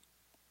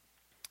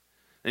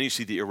 Then you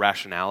see the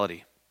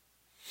irrationality.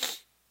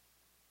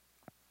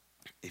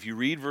 If you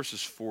read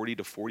verses 40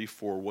 to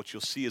 44, what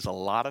you'll see is a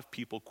lot of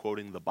people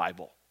quoting the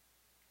Bible.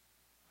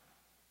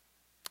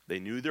 They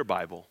knew their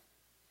Bible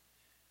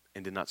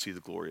and did not see the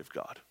glory of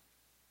God.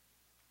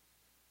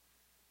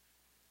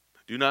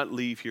 Do not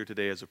leave here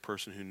today as a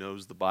person who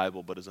knows the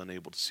Bible but is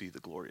unable to see the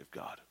glory of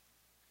God.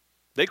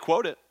 They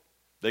quote it.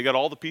 They got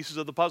all the pieces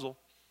of the puzzle.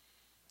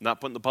 Not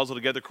putting the puzzle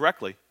together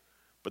correctly,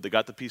 but they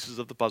got the pieces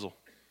of the puzzle.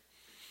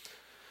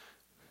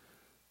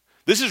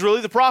 This is really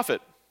the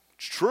prophet.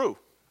 It's true.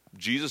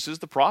 Jesus is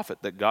the prophet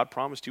that God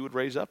promised he would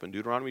raise up in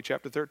Deuteronomy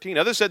chapter 13.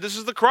 Others said this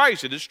is the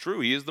Christ. It is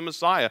true. He is the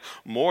Messiah.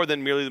 More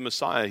than merely the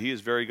Messiah, he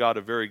is very God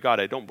of very God.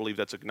 I don't believe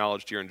that's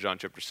acknowledged here in John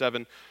chapter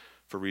 7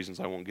 for reasons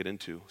I won't get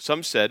into.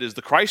 Some said, is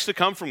the Christ to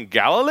come from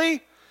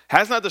Galilee?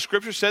 Has not the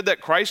scripture said that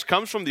Christ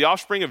comes from the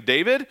offspring of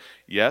David?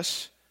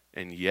 Yes,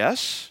 and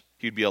yes.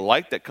 He'd be a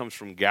light that comes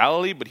from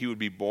Galilee, but he would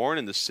be born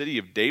in the city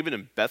of David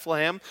in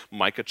Bethlehem,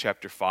 Micah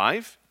chapter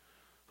 5.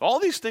 All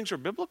these things are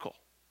biblical.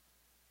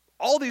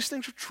 All these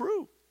things are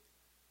true.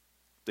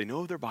 They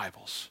know their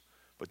Bibles,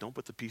 but don't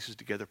put the pieces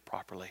together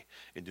properly,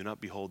 and do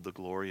not behold the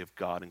glory of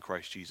God in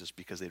Christ Jesus,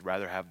 because they'd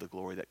rather have the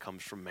glory that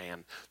comes from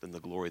man than the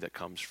glory that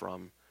comes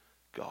from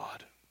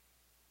God.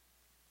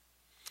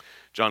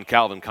 John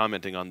Calvin,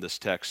 commenting on this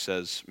text,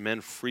 says, men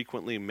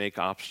frequently make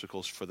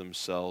obstacles for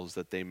themselves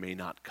that they may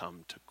not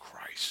come to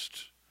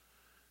Christ.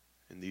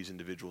 And these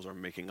individuals are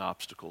making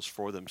obstacles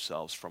for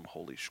themselves from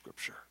Holy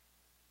Scripture.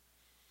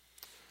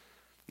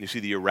 You see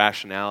the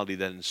irrationality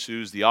that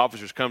ensues. The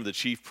officers come to the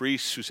chief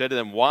priests, who said to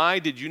them, why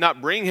did you not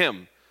bring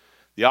him?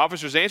 The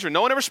officers answered,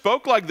 no one ever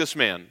spoke like this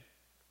man.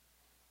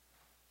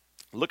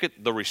 Look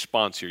at the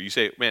response here. You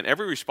say, man,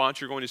 every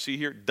response you're going to see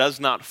here does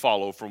not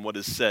follow from what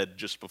is said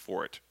just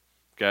before it.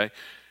 Okay?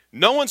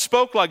 No one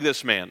spoke like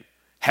this man.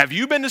 Have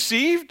you been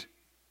deceived?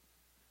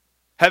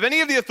 Have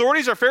any of the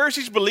authorities or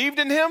Pharisees believed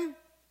in him?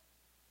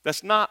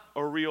 That's not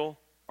a real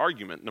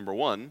argument, number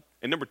one.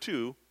 And number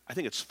two, I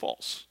think it's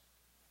false.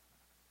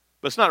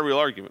 But it's not a real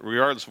argument,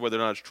 regardless of whether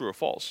or not it's true or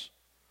false.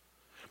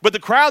 But the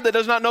crowd that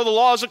does not know the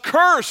law is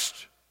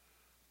accursed.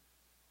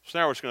 So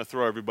now we're just going to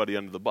throw everybody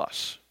under the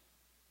bus.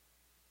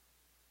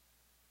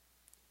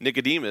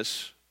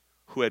 Nicodemus,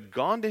 who had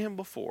gone to him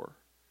before,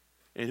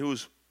 and who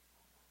was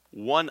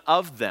one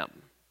of them.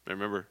 And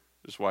remember,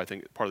 this is why I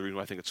think part of the reason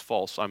why I think it's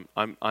false.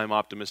 I'm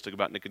optimistic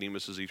about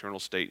Nicodemus' eternal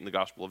state in the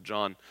Gospel of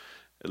John.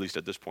 At least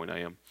at this point I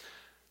am.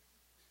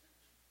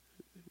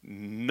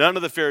 None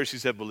of the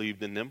Pharisees have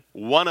believed in him.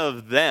 One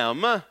of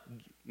them,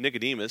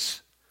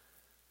 Nicodemus,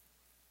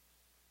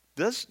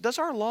 does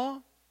our law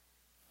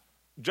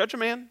judge a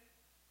man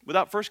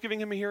without first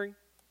giving him a hearing?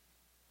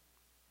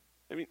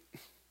 I mean,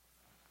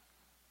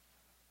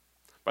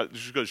 but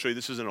this is going to show you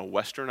this isn't a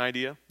Western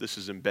idea. This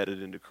is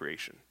embedded into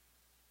creation.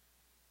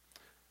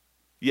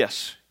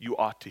 Yes, you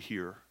ought to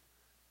hear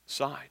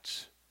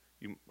sides.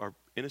 You are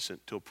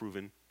innocent till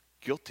proven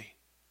guilty.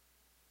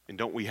 And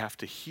don't we have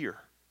to hear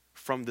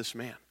from this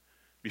man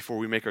before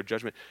we make our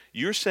judgment?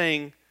 You're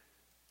saying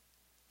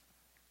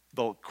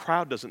the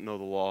crowd doesn't know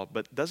the law,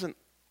 but doesn't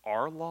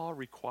our law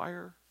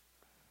require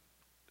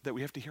that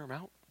we have to hear him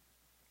out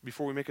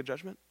before we make a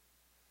judgment?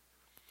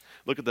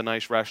 Look at the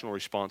nice rational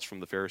response from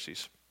the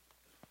Pharisees.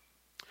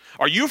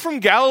 Are you from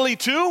Galilee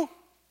too? You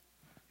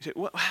say,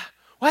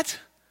 what?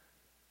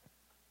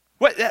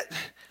 What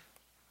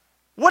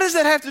does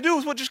that have to do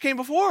with what just came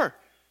before?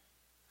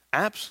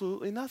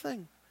 Absolutely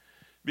nothing.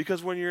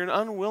 Because when you're an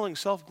unwilling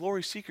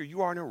self-glory seeker,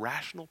 you are an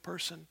irrational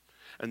person.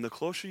 And the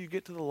closer you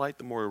get to the light,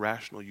 the more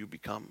irrational you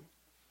become.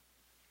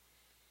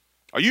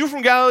 Are you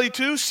from Galilee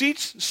too?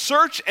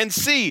 Search and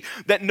see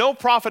that no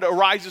prophet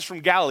arises from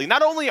Galilee.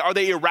 Not only are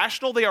they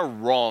irrational, they are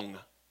wrong.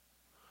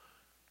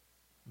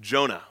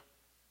 Jonah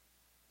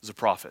is a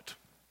prophet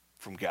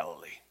from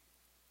Galilee.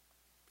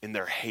 In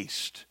their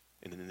haste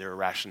and in their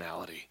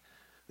irrationality,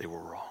 they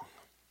were wrong.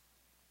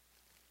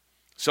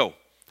 So,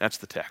 that's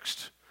the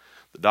text.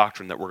 The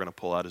doctrine that we're going to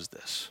pull out is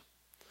this.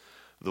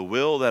 The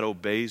will that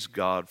obeys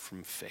God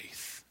from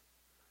faith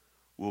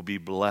will be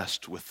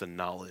blessed with the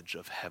knowledge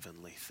of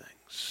heavenly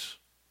things.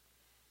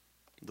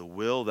 The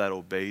will that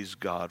obeys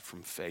God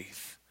from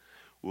faith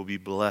will be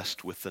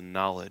blessed with the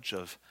knowledge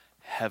of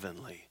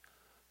heavenly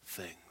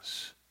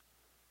things.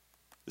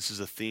 This is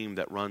a theme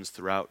that runs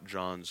throughout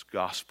John's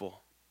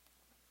gospel.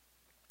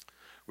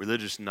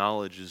 Religious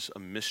knowledge is a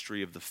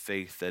mystery of the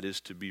faith that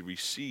is to be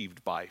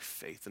received by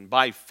faith. And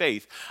by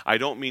faith, I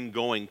don't mean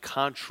going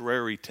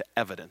contrary to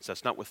evidence.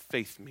 That's not what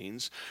faith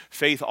means.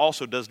 Faith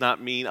also does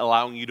not mean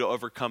allowing you to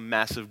overcome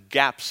massive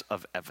gaps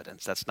of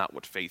evidence. That's not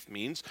what faith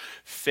means.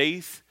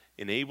 Faith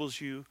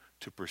enables you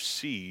to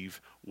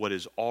perceive what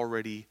is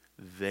already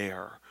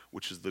there,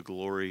 which is the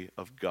glory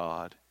of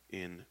God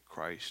in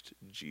Christ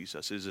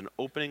Jesus. It is an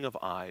opening of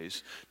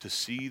eyes to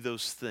see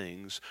those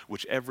things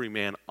which every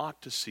man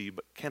ought to see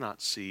but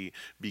cannot see,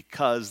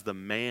 because the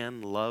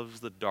man loves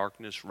the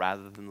darkness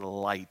rather than the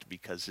light,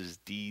 because his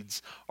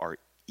deeds are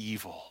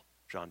evil.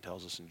 John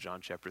tells us in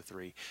John chapter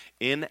 3.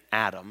 In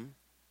Adam,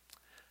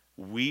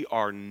 we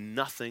are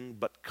nothing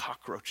but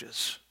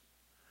cockroaches.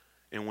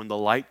 And when the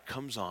light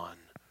comes on,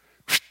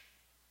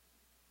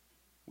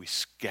 we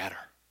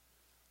scatter.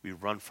 We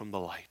run from the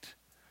light.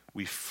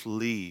 We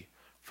flee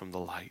from the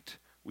light.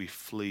 We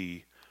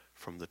flee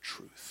from the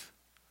truth.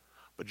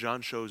 But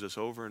John shows us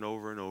over and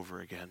over and over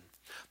again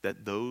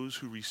that those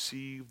who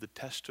receive the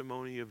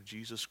testimony of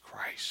Jesus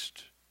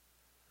Christ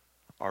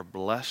are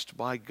blessed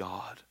by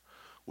God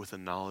with a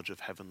knowledge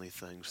of heavenly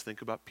things.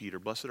 Think about Peter.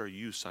 Blessed are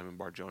you, Simon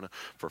Bar-Jonah,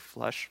 for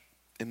flesh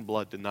and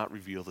blood did not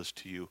reveal this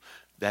to you.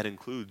 That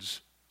includes,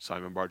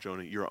 Simon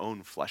Bar-Jonah, your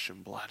own flesh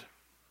and blood,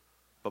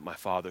 but my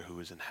Father who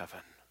is in heaven.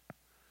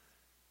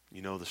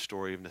 You know the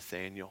story of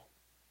Nathanael.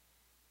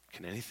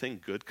 Can anything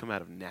good come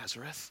out of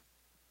Nazareth?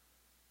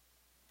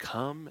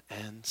 Come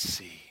and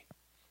see.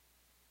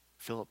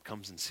 Philip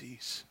comes and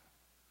sees.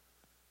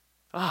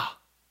 An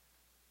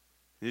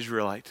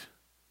Israelite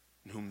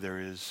in whom there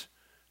is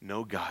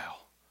no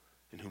guile,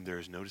 in whom there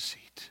is no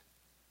deceit.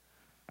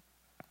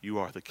 You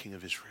are the King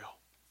of Israel,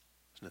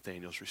 is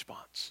Nathanael's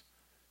response.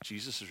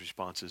 Jesus'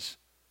 response is,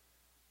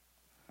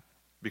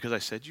 because I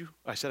said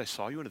I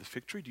saw you under the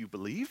fig tree, do you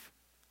believe?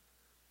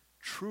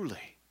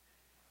 truly,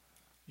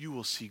 you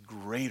will see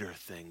greater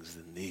things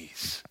than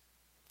these.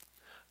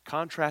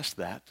 Contrast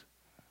that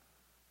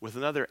with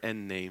another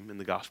end name in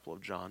the Gospel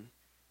of John,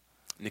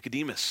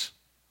 Nicodemus.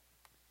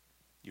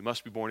 You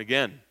must be born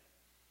again.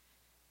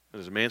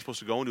 Is a man supposed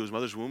to go into his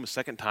mother's womb a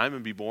second time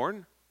and be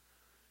born?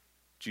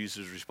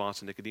 Jesus' response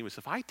to Nicodemus,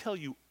 if I tell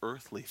you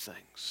earthly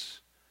things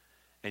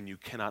and you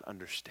cannot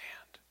understand,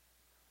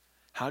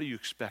 how do you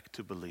expect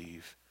to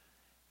believe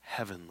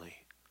heavenly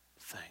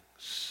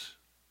things?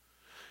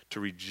 To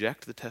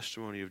reject the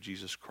testimony of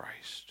Jesus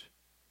Christ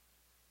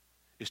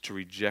is to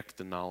reject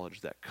the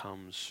knowledge that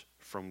comes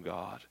from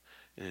God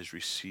and is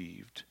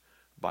received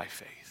by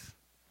faith.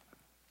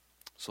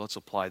 So let's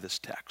apply this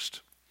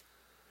text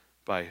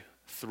by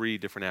 3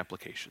 different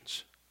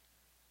applications.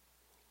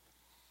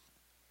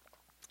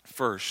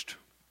 First,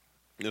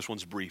 this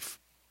one's brief,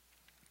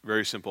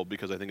 very simple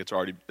because I think it's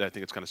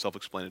kind of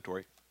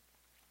self-explanatory.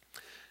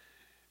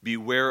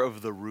 Beware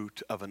of the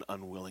root of an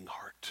unwilling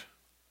heart.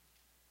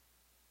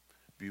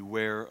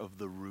 Beware of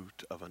the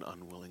root of an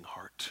unwilling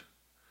heart.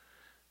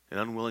 An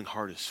unwilling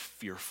heart is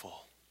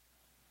fearful.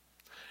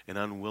 An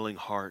unwilling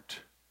heart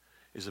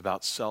is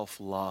about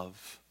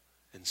self-love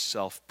and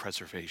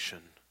self-preservation.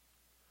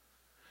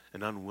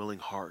 An unwilling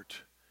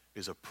heart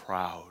is a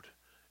proud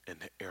and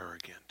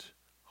arrogant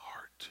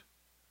heart.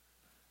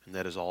 And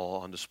that is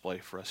all on display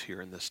for us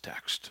here in this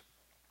text.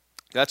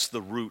 That's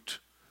the root.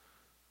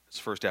 That's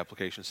the first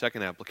application.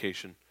 Second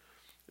application,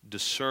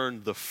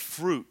 discern the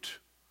fruit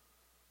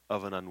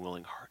of an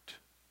unwilling heart.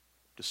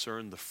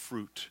 Discern the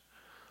fruit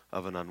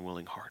of an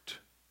unwilling heart.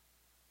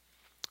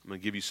 I'm going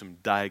to give you some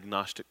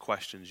diagnostic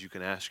questions you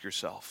can ask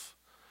yourself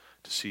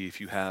to see if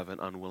you have an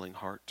unwilling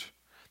heart.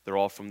 They're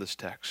all from this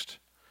text.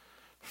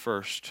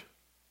 First,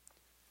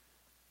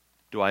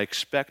 do I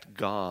expect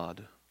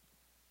God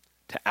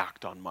to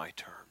act on my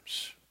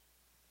terms?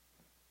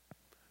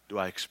 Do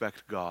I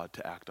expect God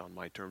to act on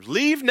my terms?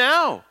 Leave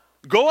now.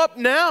 Go up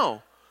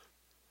now.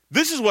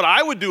 This is what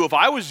I would do if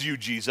I was you,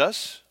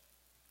 Jesus.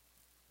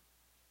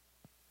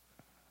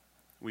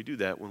 We do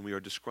that when we are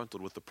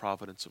disgruntled with the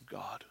providence of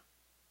God.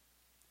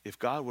 If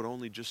God would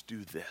only just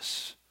do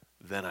this,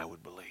 then I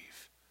would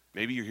believe.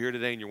 Maybe you're here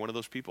today and you're one of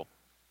those people.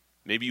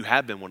 Maybe you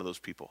have been one of those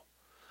people.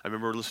 I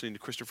remember listening to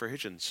Christopher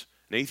Hitchens,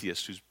 an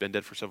atheist who's been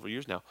dead for several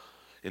years now,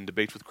 in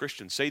debates with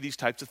Christians, say these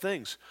types of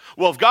things.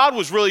 Well, if God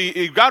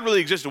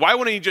really existed, why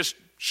wouldn't he just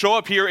show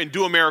up here and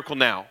do a miracle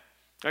now?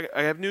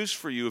 I have news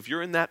for you. If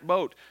you're in that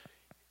boat,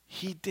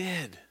 he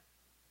did.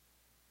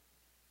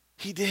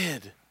 He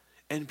did.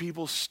 And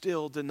people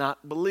still did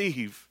not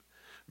believe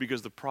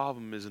because the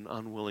problem is an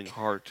unwilling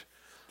heart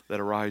that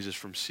arises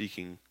from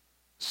seeking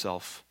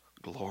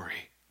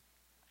self-glory.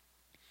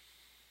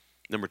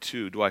 Number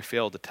 2, do I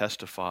fail to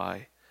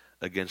testify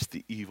against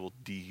the evil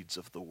deeds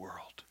of the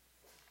world?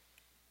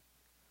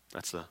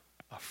 That's a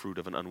fruit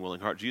of an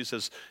unwilling heart. Jesus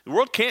says, the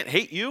world can't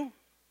hate you.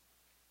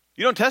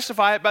 You don't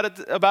testify about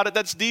it that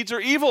its deeds are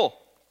evil.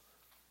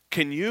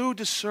 Can you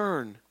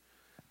discern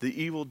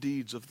the evil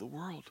deeds of the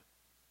world?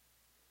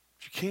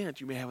 If you can't,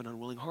 you may have an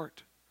unwilling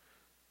heart.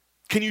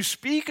 Can you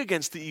speak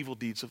against the evil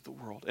deeds of the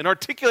world and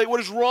articulate what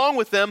is wrong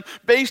with them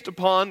based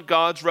upon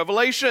God's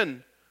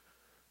revelation?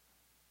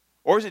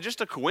 Or is it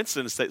just a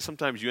coincidence that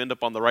sometimes you end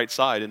up on the right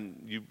side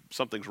and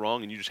something's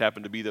wrong and you just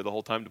happen to be there the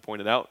whole time to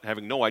point it out,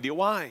 having no idea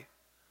why?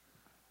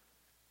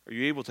 Are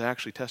you able to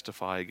actually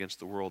testify against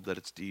the world that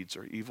its deeds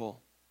are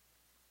evil?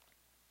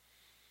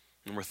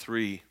 Number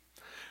 3,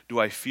 do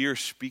I fear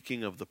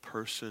speaking of the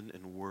person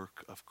and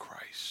work of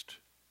Christ?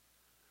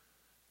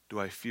 Do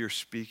I fear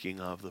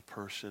speaking of the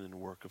person and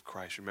work of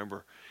Christ?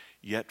 Remember,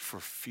 yet for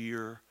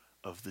fear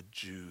of the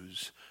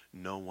Jews,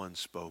 no one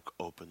spoke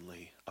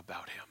openly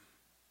about him.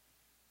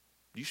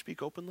 Do you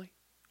speak openly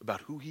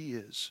about who he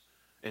is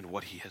and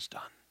what he has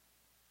done?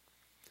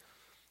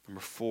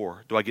 Number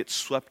 4, do I get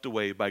swept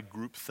away by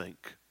groupthink?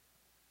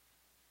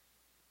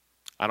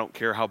 I don't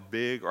care how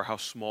big or how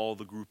small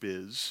the group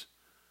is,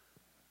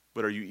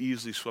 but are you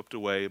easily swept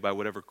away by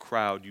whatever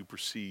crowd you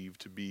perceive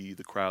to be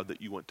the crowd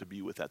that you want to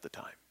be with at the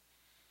time?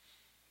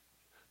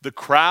 The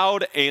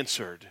crowd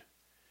answered,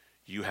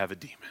 you have a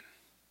demon.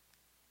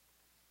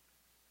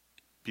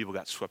 People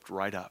got swept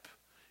right up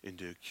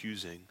into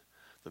accusing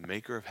the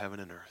maker of heaven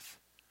and earth,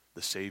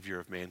 the Savior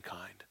of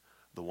mankind,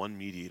 the one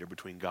mediator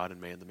between God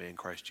and man, the man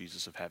Christ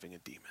Jesus, of having a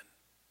demon.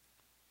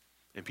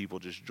 And people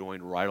just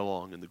joined right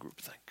along in the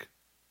groupthink.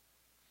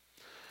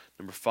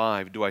 Number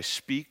 5, do I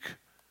speak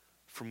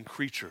from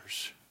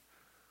creatures,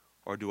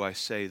 or do I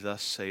say,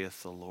 thus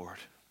saith the Lord?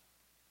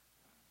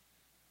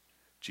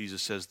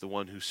 Jesus says the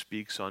one who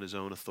speaks on his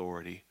own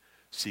authority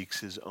seeks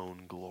his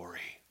own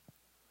glory.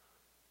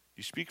 Do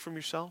you speak from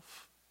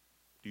yourself?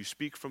 Do you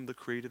speak from the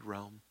created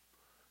realm?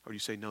 Or do you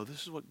say, no,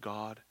 this is what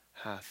God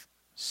hath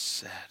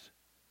said?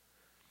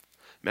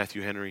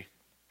 Matthew Henry,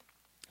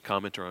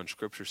 commenter on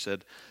Scripture,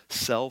 said,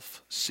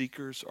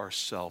 self-seekers are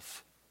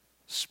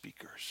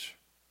self-speakers.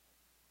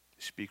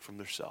 They speak from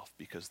their self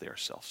because they are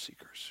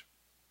self-seekers.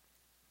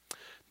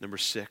 Number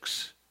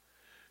 6,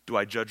 do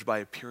I judge by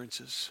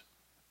appearances?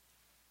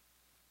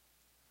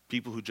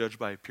 People who judge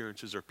by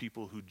appearances are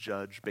people who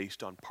judge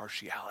based on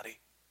partiality.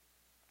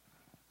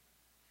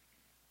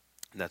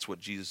 And that's what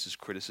Jesus'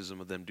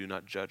 criticism of them, do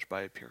not judge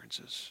by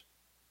appearances.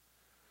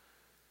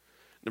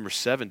 Number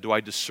 7, do I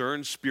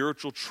discern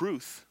spiritual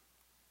truth?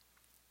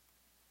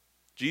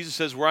 Jesus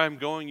says, where I'm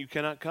going, you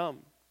cannot come.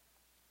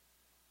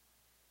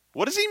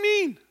 What does he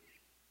mean?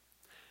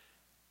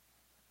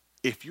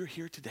 If you're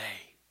here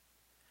today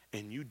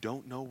and you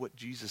don't know what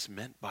Jesus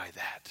meant by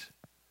that,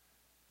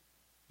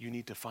 you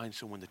need to find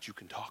someone that you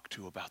can talk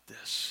to about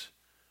this.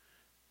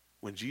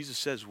 When Jesus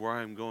says, where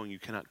I'm going, you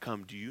cannot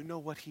come, do you know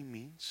what he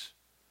means?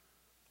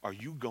 Are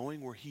you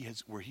going where he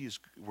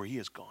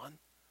has gone?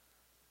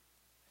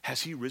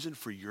 Has he risen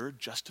for your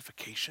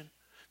justification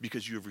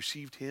because you have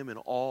received him and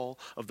all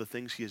of the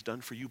things he has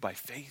done for you by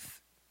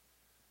faith?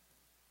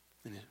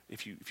 And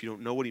if you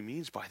don't know what he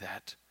means by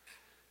that,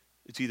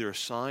 it's either a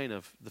sign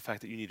of the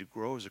fact that you need to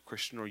grow as a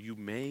Christian, or you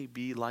may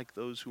be like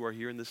those who are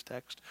here in this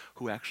text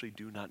who actually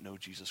do not know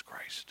Jesus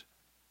Christ.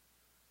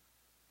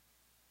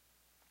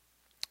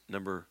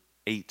 Number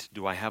 8,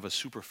 do I have a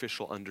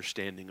superficial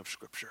understanding of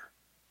Scripture?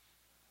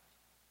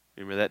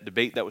 Remember that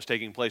debate that was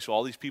taking place? So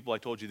all these people I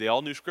told you, they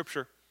all knew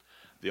Scripture.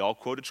 They all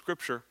quoted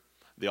Scripture.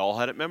 They all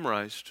had it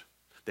memorized.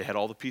 They had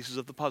all the pieces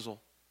of the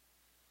puzzle.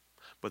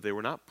 But they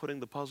were not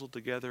putting the puzzle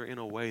together in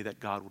a way that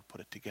God would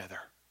put it together.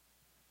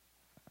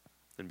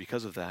 And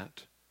because of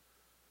that,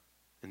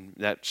 and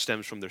that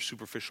stems from their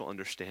superficial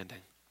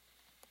understanding,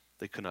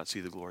 they could not see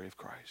the glory of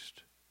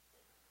Christ.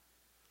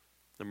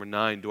 Number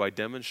 9, do I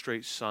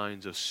demonstrate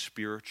signs of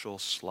spiritual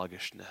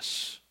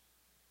sluggishness?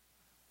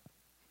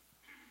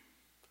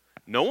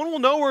 No one will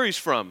know where he's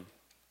from.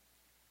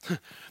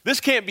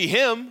 This can't be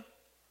him.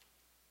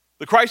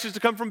 The Christ is to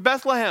come from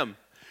Bethlehem.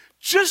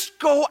 Just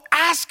go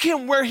ask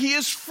him where he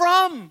is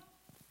from.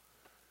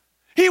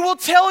 He will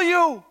tell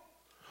you.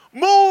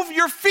 Move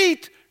your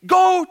feet.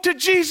 Go to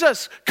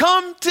Jesus.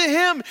 Come to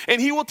him,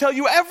 and he will tell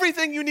you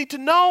everything you need to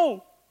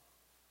know.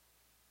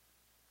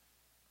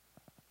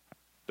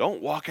 Don't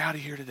walk out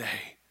of here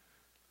today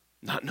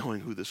not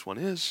knowing who this one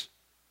is,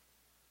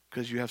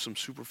 because you have some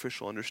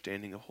superficial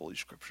understanding of Holy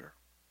Scripture,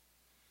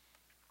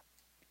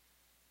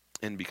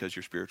 and because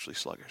you're spiritually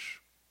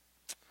sluggish.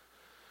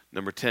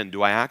 Number 10,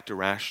 do I act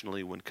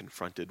irrationally when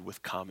confronted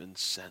with common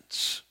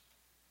sense?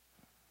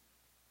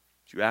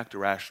 Do you act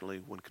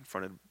irrationally when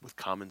confronted with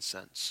common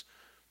sense?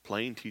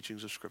 Plain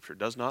teachings of Scripture.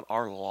 Does not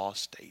our law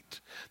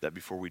state that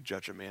before we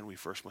judge a man, we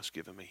first must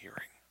give him a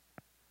hearing?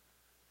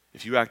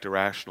 If you act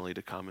irrationally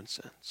to common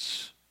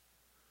sense,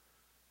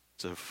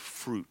 it's a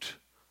fruit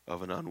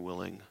of an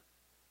unwilling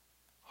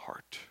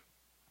heart.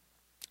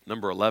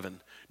 Number 11,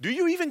 do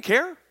you even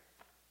care?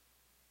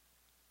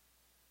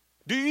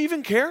 Do you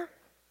even care?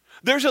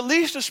 There's at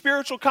least a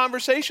spiritual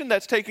conversation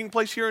that's taking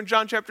place here in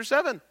John chapter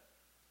 7.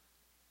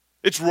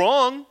 It's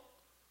wrong,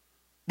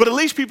 but at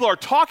least people are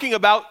talking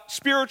about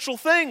spiritual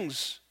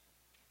things.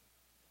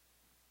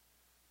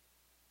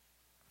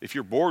 If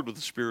you're bored with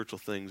the spiritual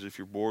things, if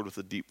you're bored with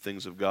the deep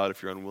things of God,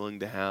 if you're unwilling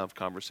to have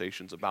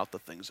conversations about the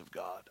things of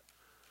God,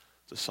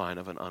 it's a sign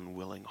of an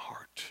unwilling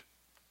heart.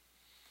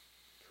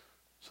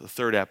 So the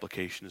third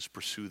application is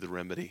pursue the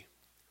remedy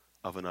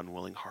of an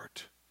unwilling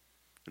heart.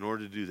 In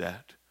order to do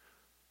that,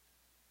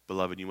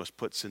 beloved, you must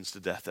put sins to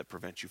death that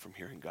prevent you from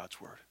hearing God's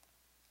word.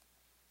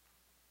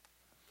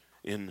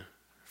 In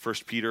 1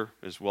 Peter,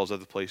 as well as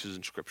other places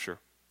in Scripture,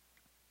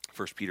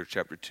 1 Peter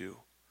chapter 2,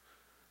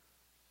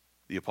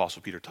 the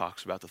Apostle Peter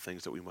talks about the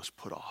things that we must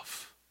put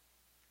off.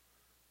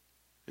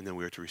 And then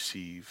we are to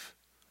receive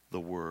the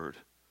word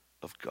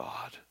of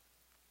God.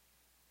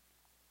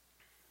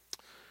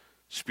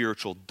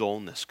 Spiritual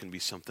dullness can be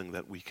something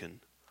that we can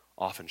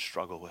often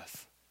struggle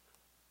with.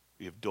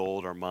 We have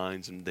dulled our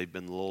minds and they've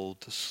been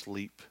lulled to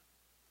sleep.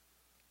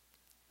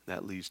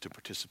 That leads to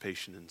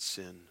participation in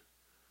sin,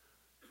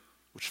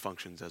 which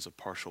functions as a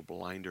partial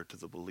blinder to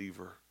the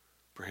believer,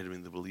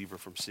 prohibiting the believer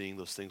from seeing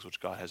those things which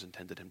God has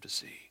intended him to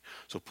see.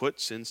 So put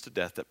sins to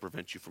death that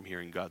prevent you from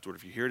hearing God's word.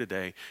 If you're here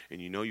today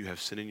and you know you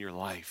have sin in your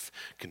life,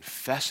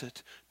 confess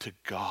it to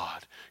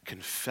God.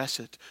 Confess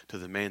it to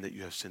the man that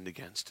you have sinned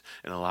against,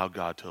 and allow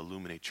God to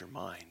illuminate your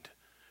mind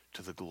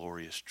to the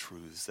glorious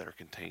truths that are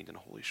contained in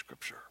Holy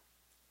Scripture.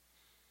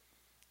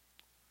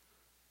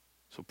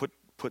 So put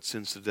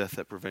sins to death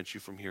that prevent you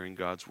from hearing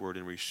God's word,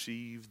 and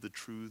receive the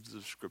truths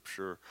of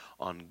Scripture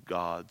on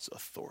God's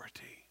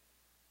authority.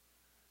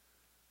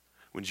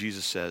 When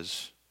Jesus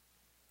says,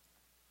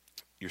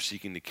 you're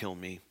seeking to kill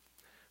me,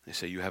 they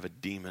say you have a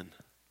demon,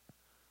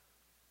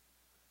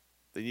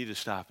 they need to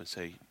stop and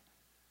say,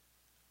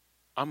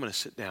 I'm going to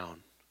sit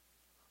down.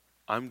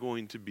 I'm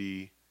going to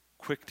be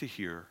quick to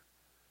hear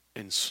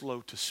and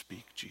slow to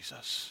speak,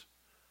 Jesus,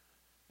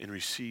 and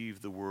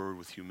receive the word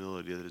with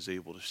humility that is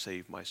able to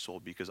save my soul,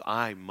 because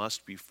I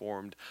must be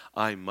formed.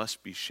 I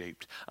must be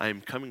shaped. I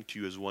am coming to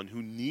you as one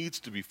who needs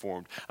to be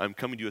formed. I'm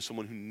coming to you as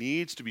someone who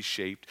needs to be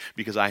shaped,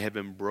 because I have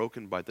been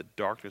broken by the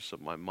darkness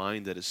of my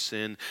mind that is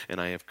sin,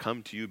 and I have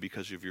come to you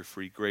because of your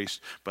free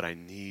grace, but I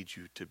need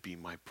you to be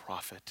my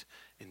prophet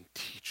and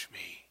teach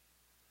me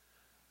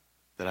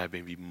that I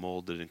may be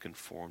molded and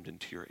conformed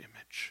into your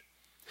image.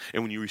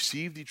 And when you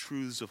receive the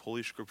truths of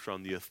Holy Scripture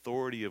on the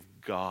authority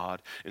of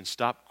God and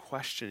stop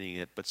questioning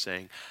it, but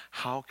saying,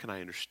 how can I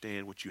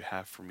understand what you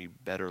have for me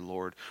better,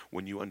 Lord?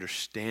 When you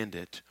understand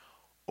it,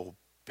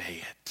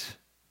 obey it.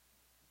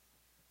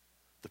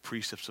 The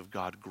precepts of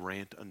God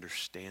grant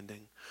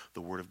understanding.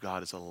 The Word of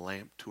God is a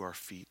lamp to our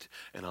feet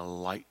and a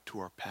light to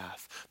our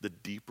path. The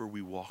deeper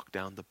we walk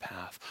down the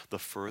path, the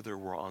further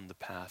we're on the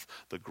path,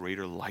 the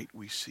greater light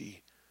we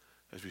see.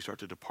 As we start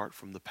to depart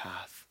from the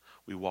path,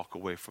 we walk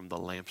away from the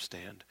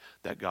lampstand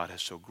that God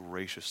has so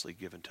graciously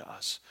given to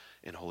us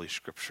in Holy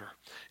Scripture,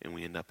 and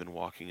we end up in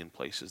walking in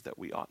places that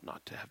we ought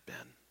not to have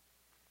been.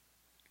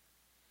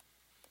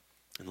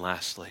 And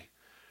lastly,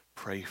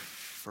 pray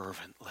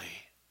fervently.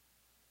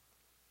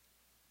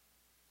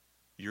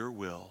 Your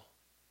will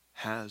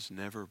has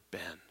never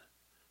been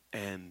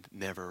and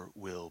never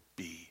will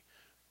be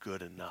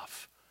good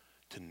enough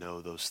to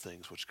know those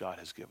things which God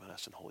has given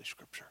us in Holy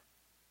Scripture.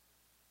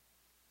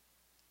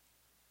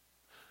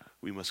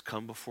 We must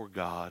come before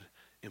God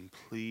and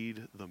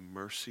plead the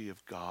mercy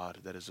of God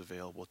that is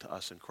available to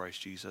us in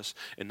Christ Jesus,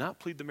 and not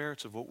plead the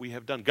merits of what we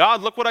have done.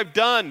 God, look what I've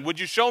done. Would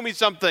you show me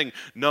something?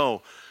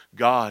 No,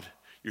 God,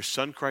 your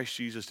Son Christ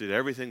Jesus did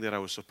everything that I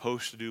was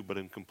supposed to do, but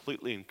I'm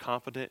completely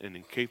incompetent and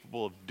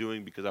incapable of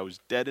doing because I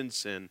was dead in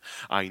sin.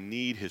 I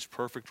need his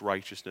perfect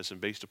righteousness, and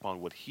based upon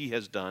what he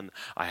has done,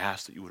 I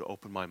ask that you would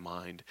open my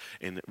mind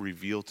and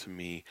reveal to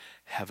me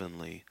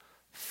heavenly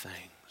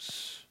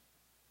things.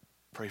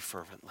 Pray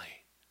fervently.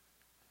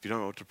 If you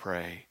don't know what to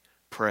pray,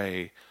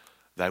 pray,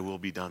 thy will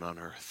be done on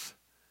earth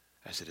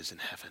as it is in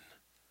heaven,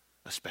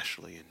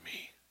 especially in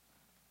me.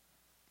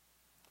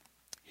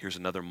 Here's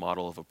another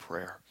model of a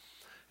prayer,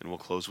 and we'll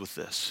close with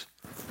this.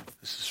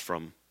 This is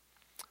from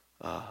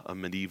a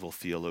medieval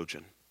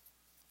theologian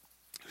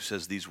who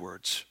says these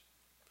words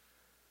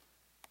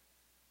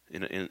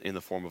in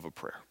the form of a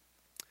prayer.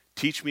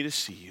 Teach me to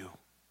see you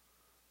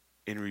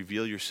and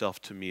reveal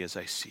yourself to me as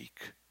I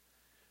seek.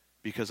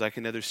 Because I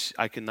can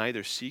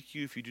neither seek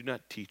you if you do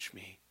not teach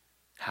me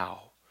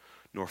how,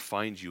 nor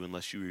find you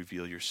unless you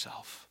reveal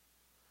yourself.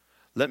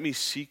 Let me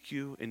seek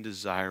you in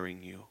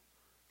desiring you.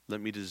 Let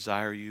me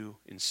desire you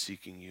in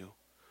seeking you.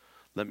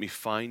 Let me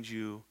find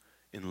you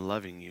in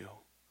loving you.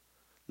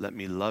 Let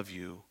me love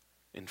you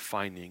in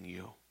finding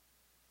you.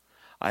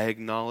 I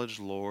acknowledge,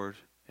 Lord,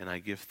 and I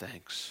give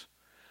thanks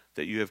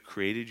that you have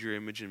created your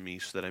image in me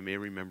so that I may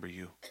remember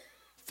you,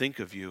 think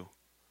of you,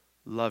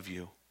 love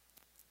you.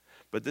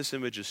 But this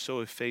image is so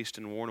effaced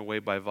and worn away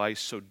by vice,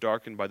 so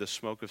darkened by the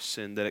smoke of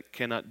sin, that it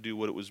cannot do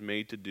what it was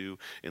made to do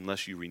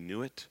unless you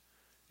renew it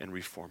and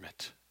reform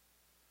it.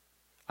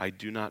 I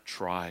do not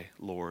try,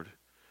 Lord,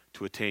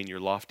 to attain your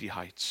lofty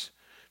heights,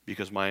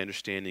 because my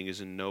understanding is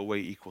in no way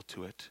equal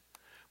to it.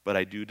 But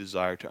I do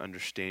desire to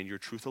understand your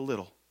truth a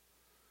little,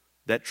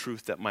 that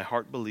truth that my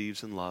heart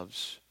believes and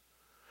loves.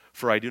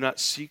 For I do not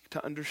seek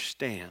to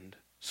understand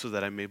so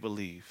that I may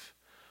believe,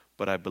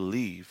 but I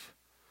believe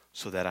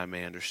so that I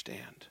may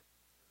understand.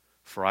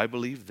 For I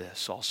believe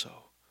this also,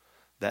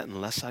 that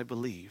unless I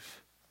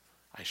believe,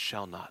 I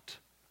shall not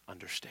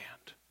understand.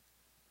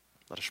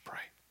 Let us pray.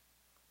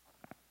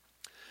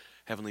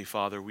 Heavenly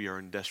Father, we are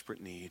in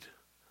desperate need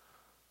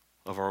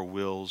of our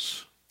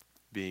wills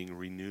being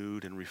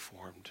renewed and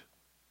reformed.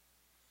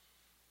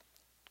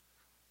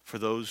 For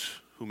those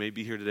who may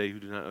be here today who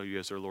do not know you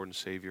as their Lord and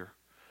Savior,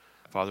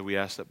 Father, we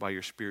ask that by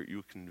your Spirit you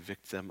would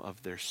convict them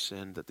of their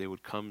sin, that they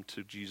would come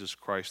to Jesus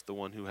Christ, the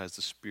one who has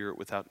the Spirit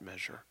without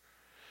measure,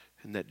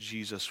 and that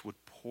Jesus would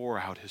pour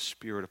out his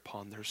Spirit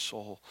upon their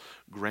soul,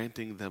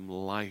 granting them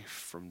life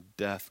from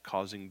death,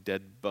 causing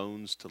dead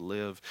bones to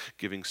live,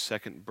 giving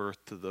second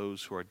birth to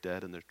those who are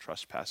dead in their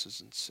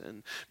trespasses and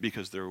sin,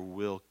 because their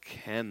will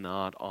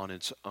cannot on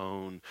its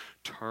own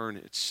turn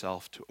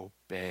itself to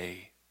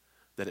obey,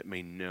 that it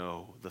may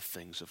know the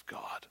things of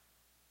God.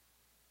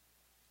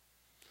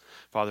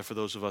 Father, for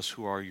those of us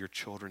who are your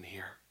children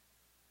here,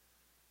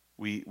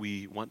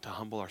 we want to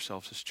humble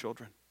ourselves as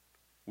children.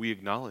 We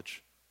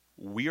acknowledge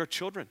we are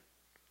children.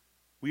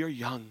 We are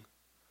young.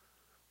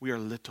 We are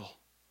little.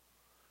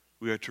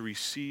 We are to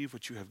receive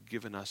what you have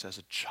given us as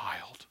a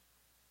child.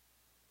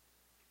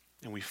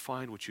 And we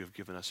find what you have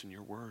given us in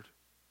your word.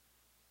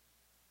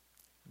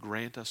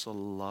 Grant us a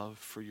love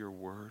for your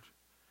word.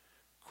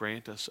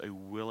 Grant us a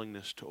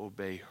willingness to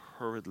obey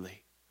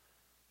hurriedly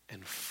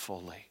and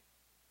fully.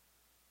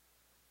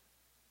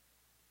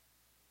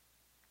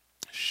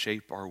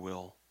 Shape our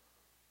will,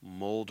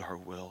 mold our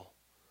will,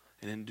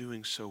 and in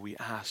doing so we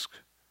ask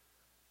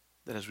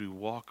that as we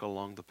walk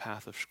along the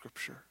path of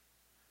Scripture,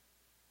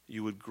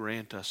 you would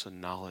grant us a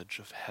knowledge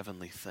of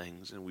heavenly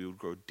things, and we would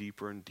grow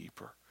deeper and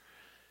deeper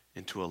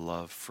into a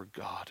love for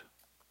God.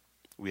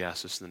 We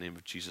ask this in the name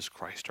of Jesus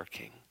Christ, our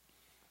King.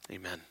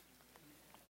 Amen.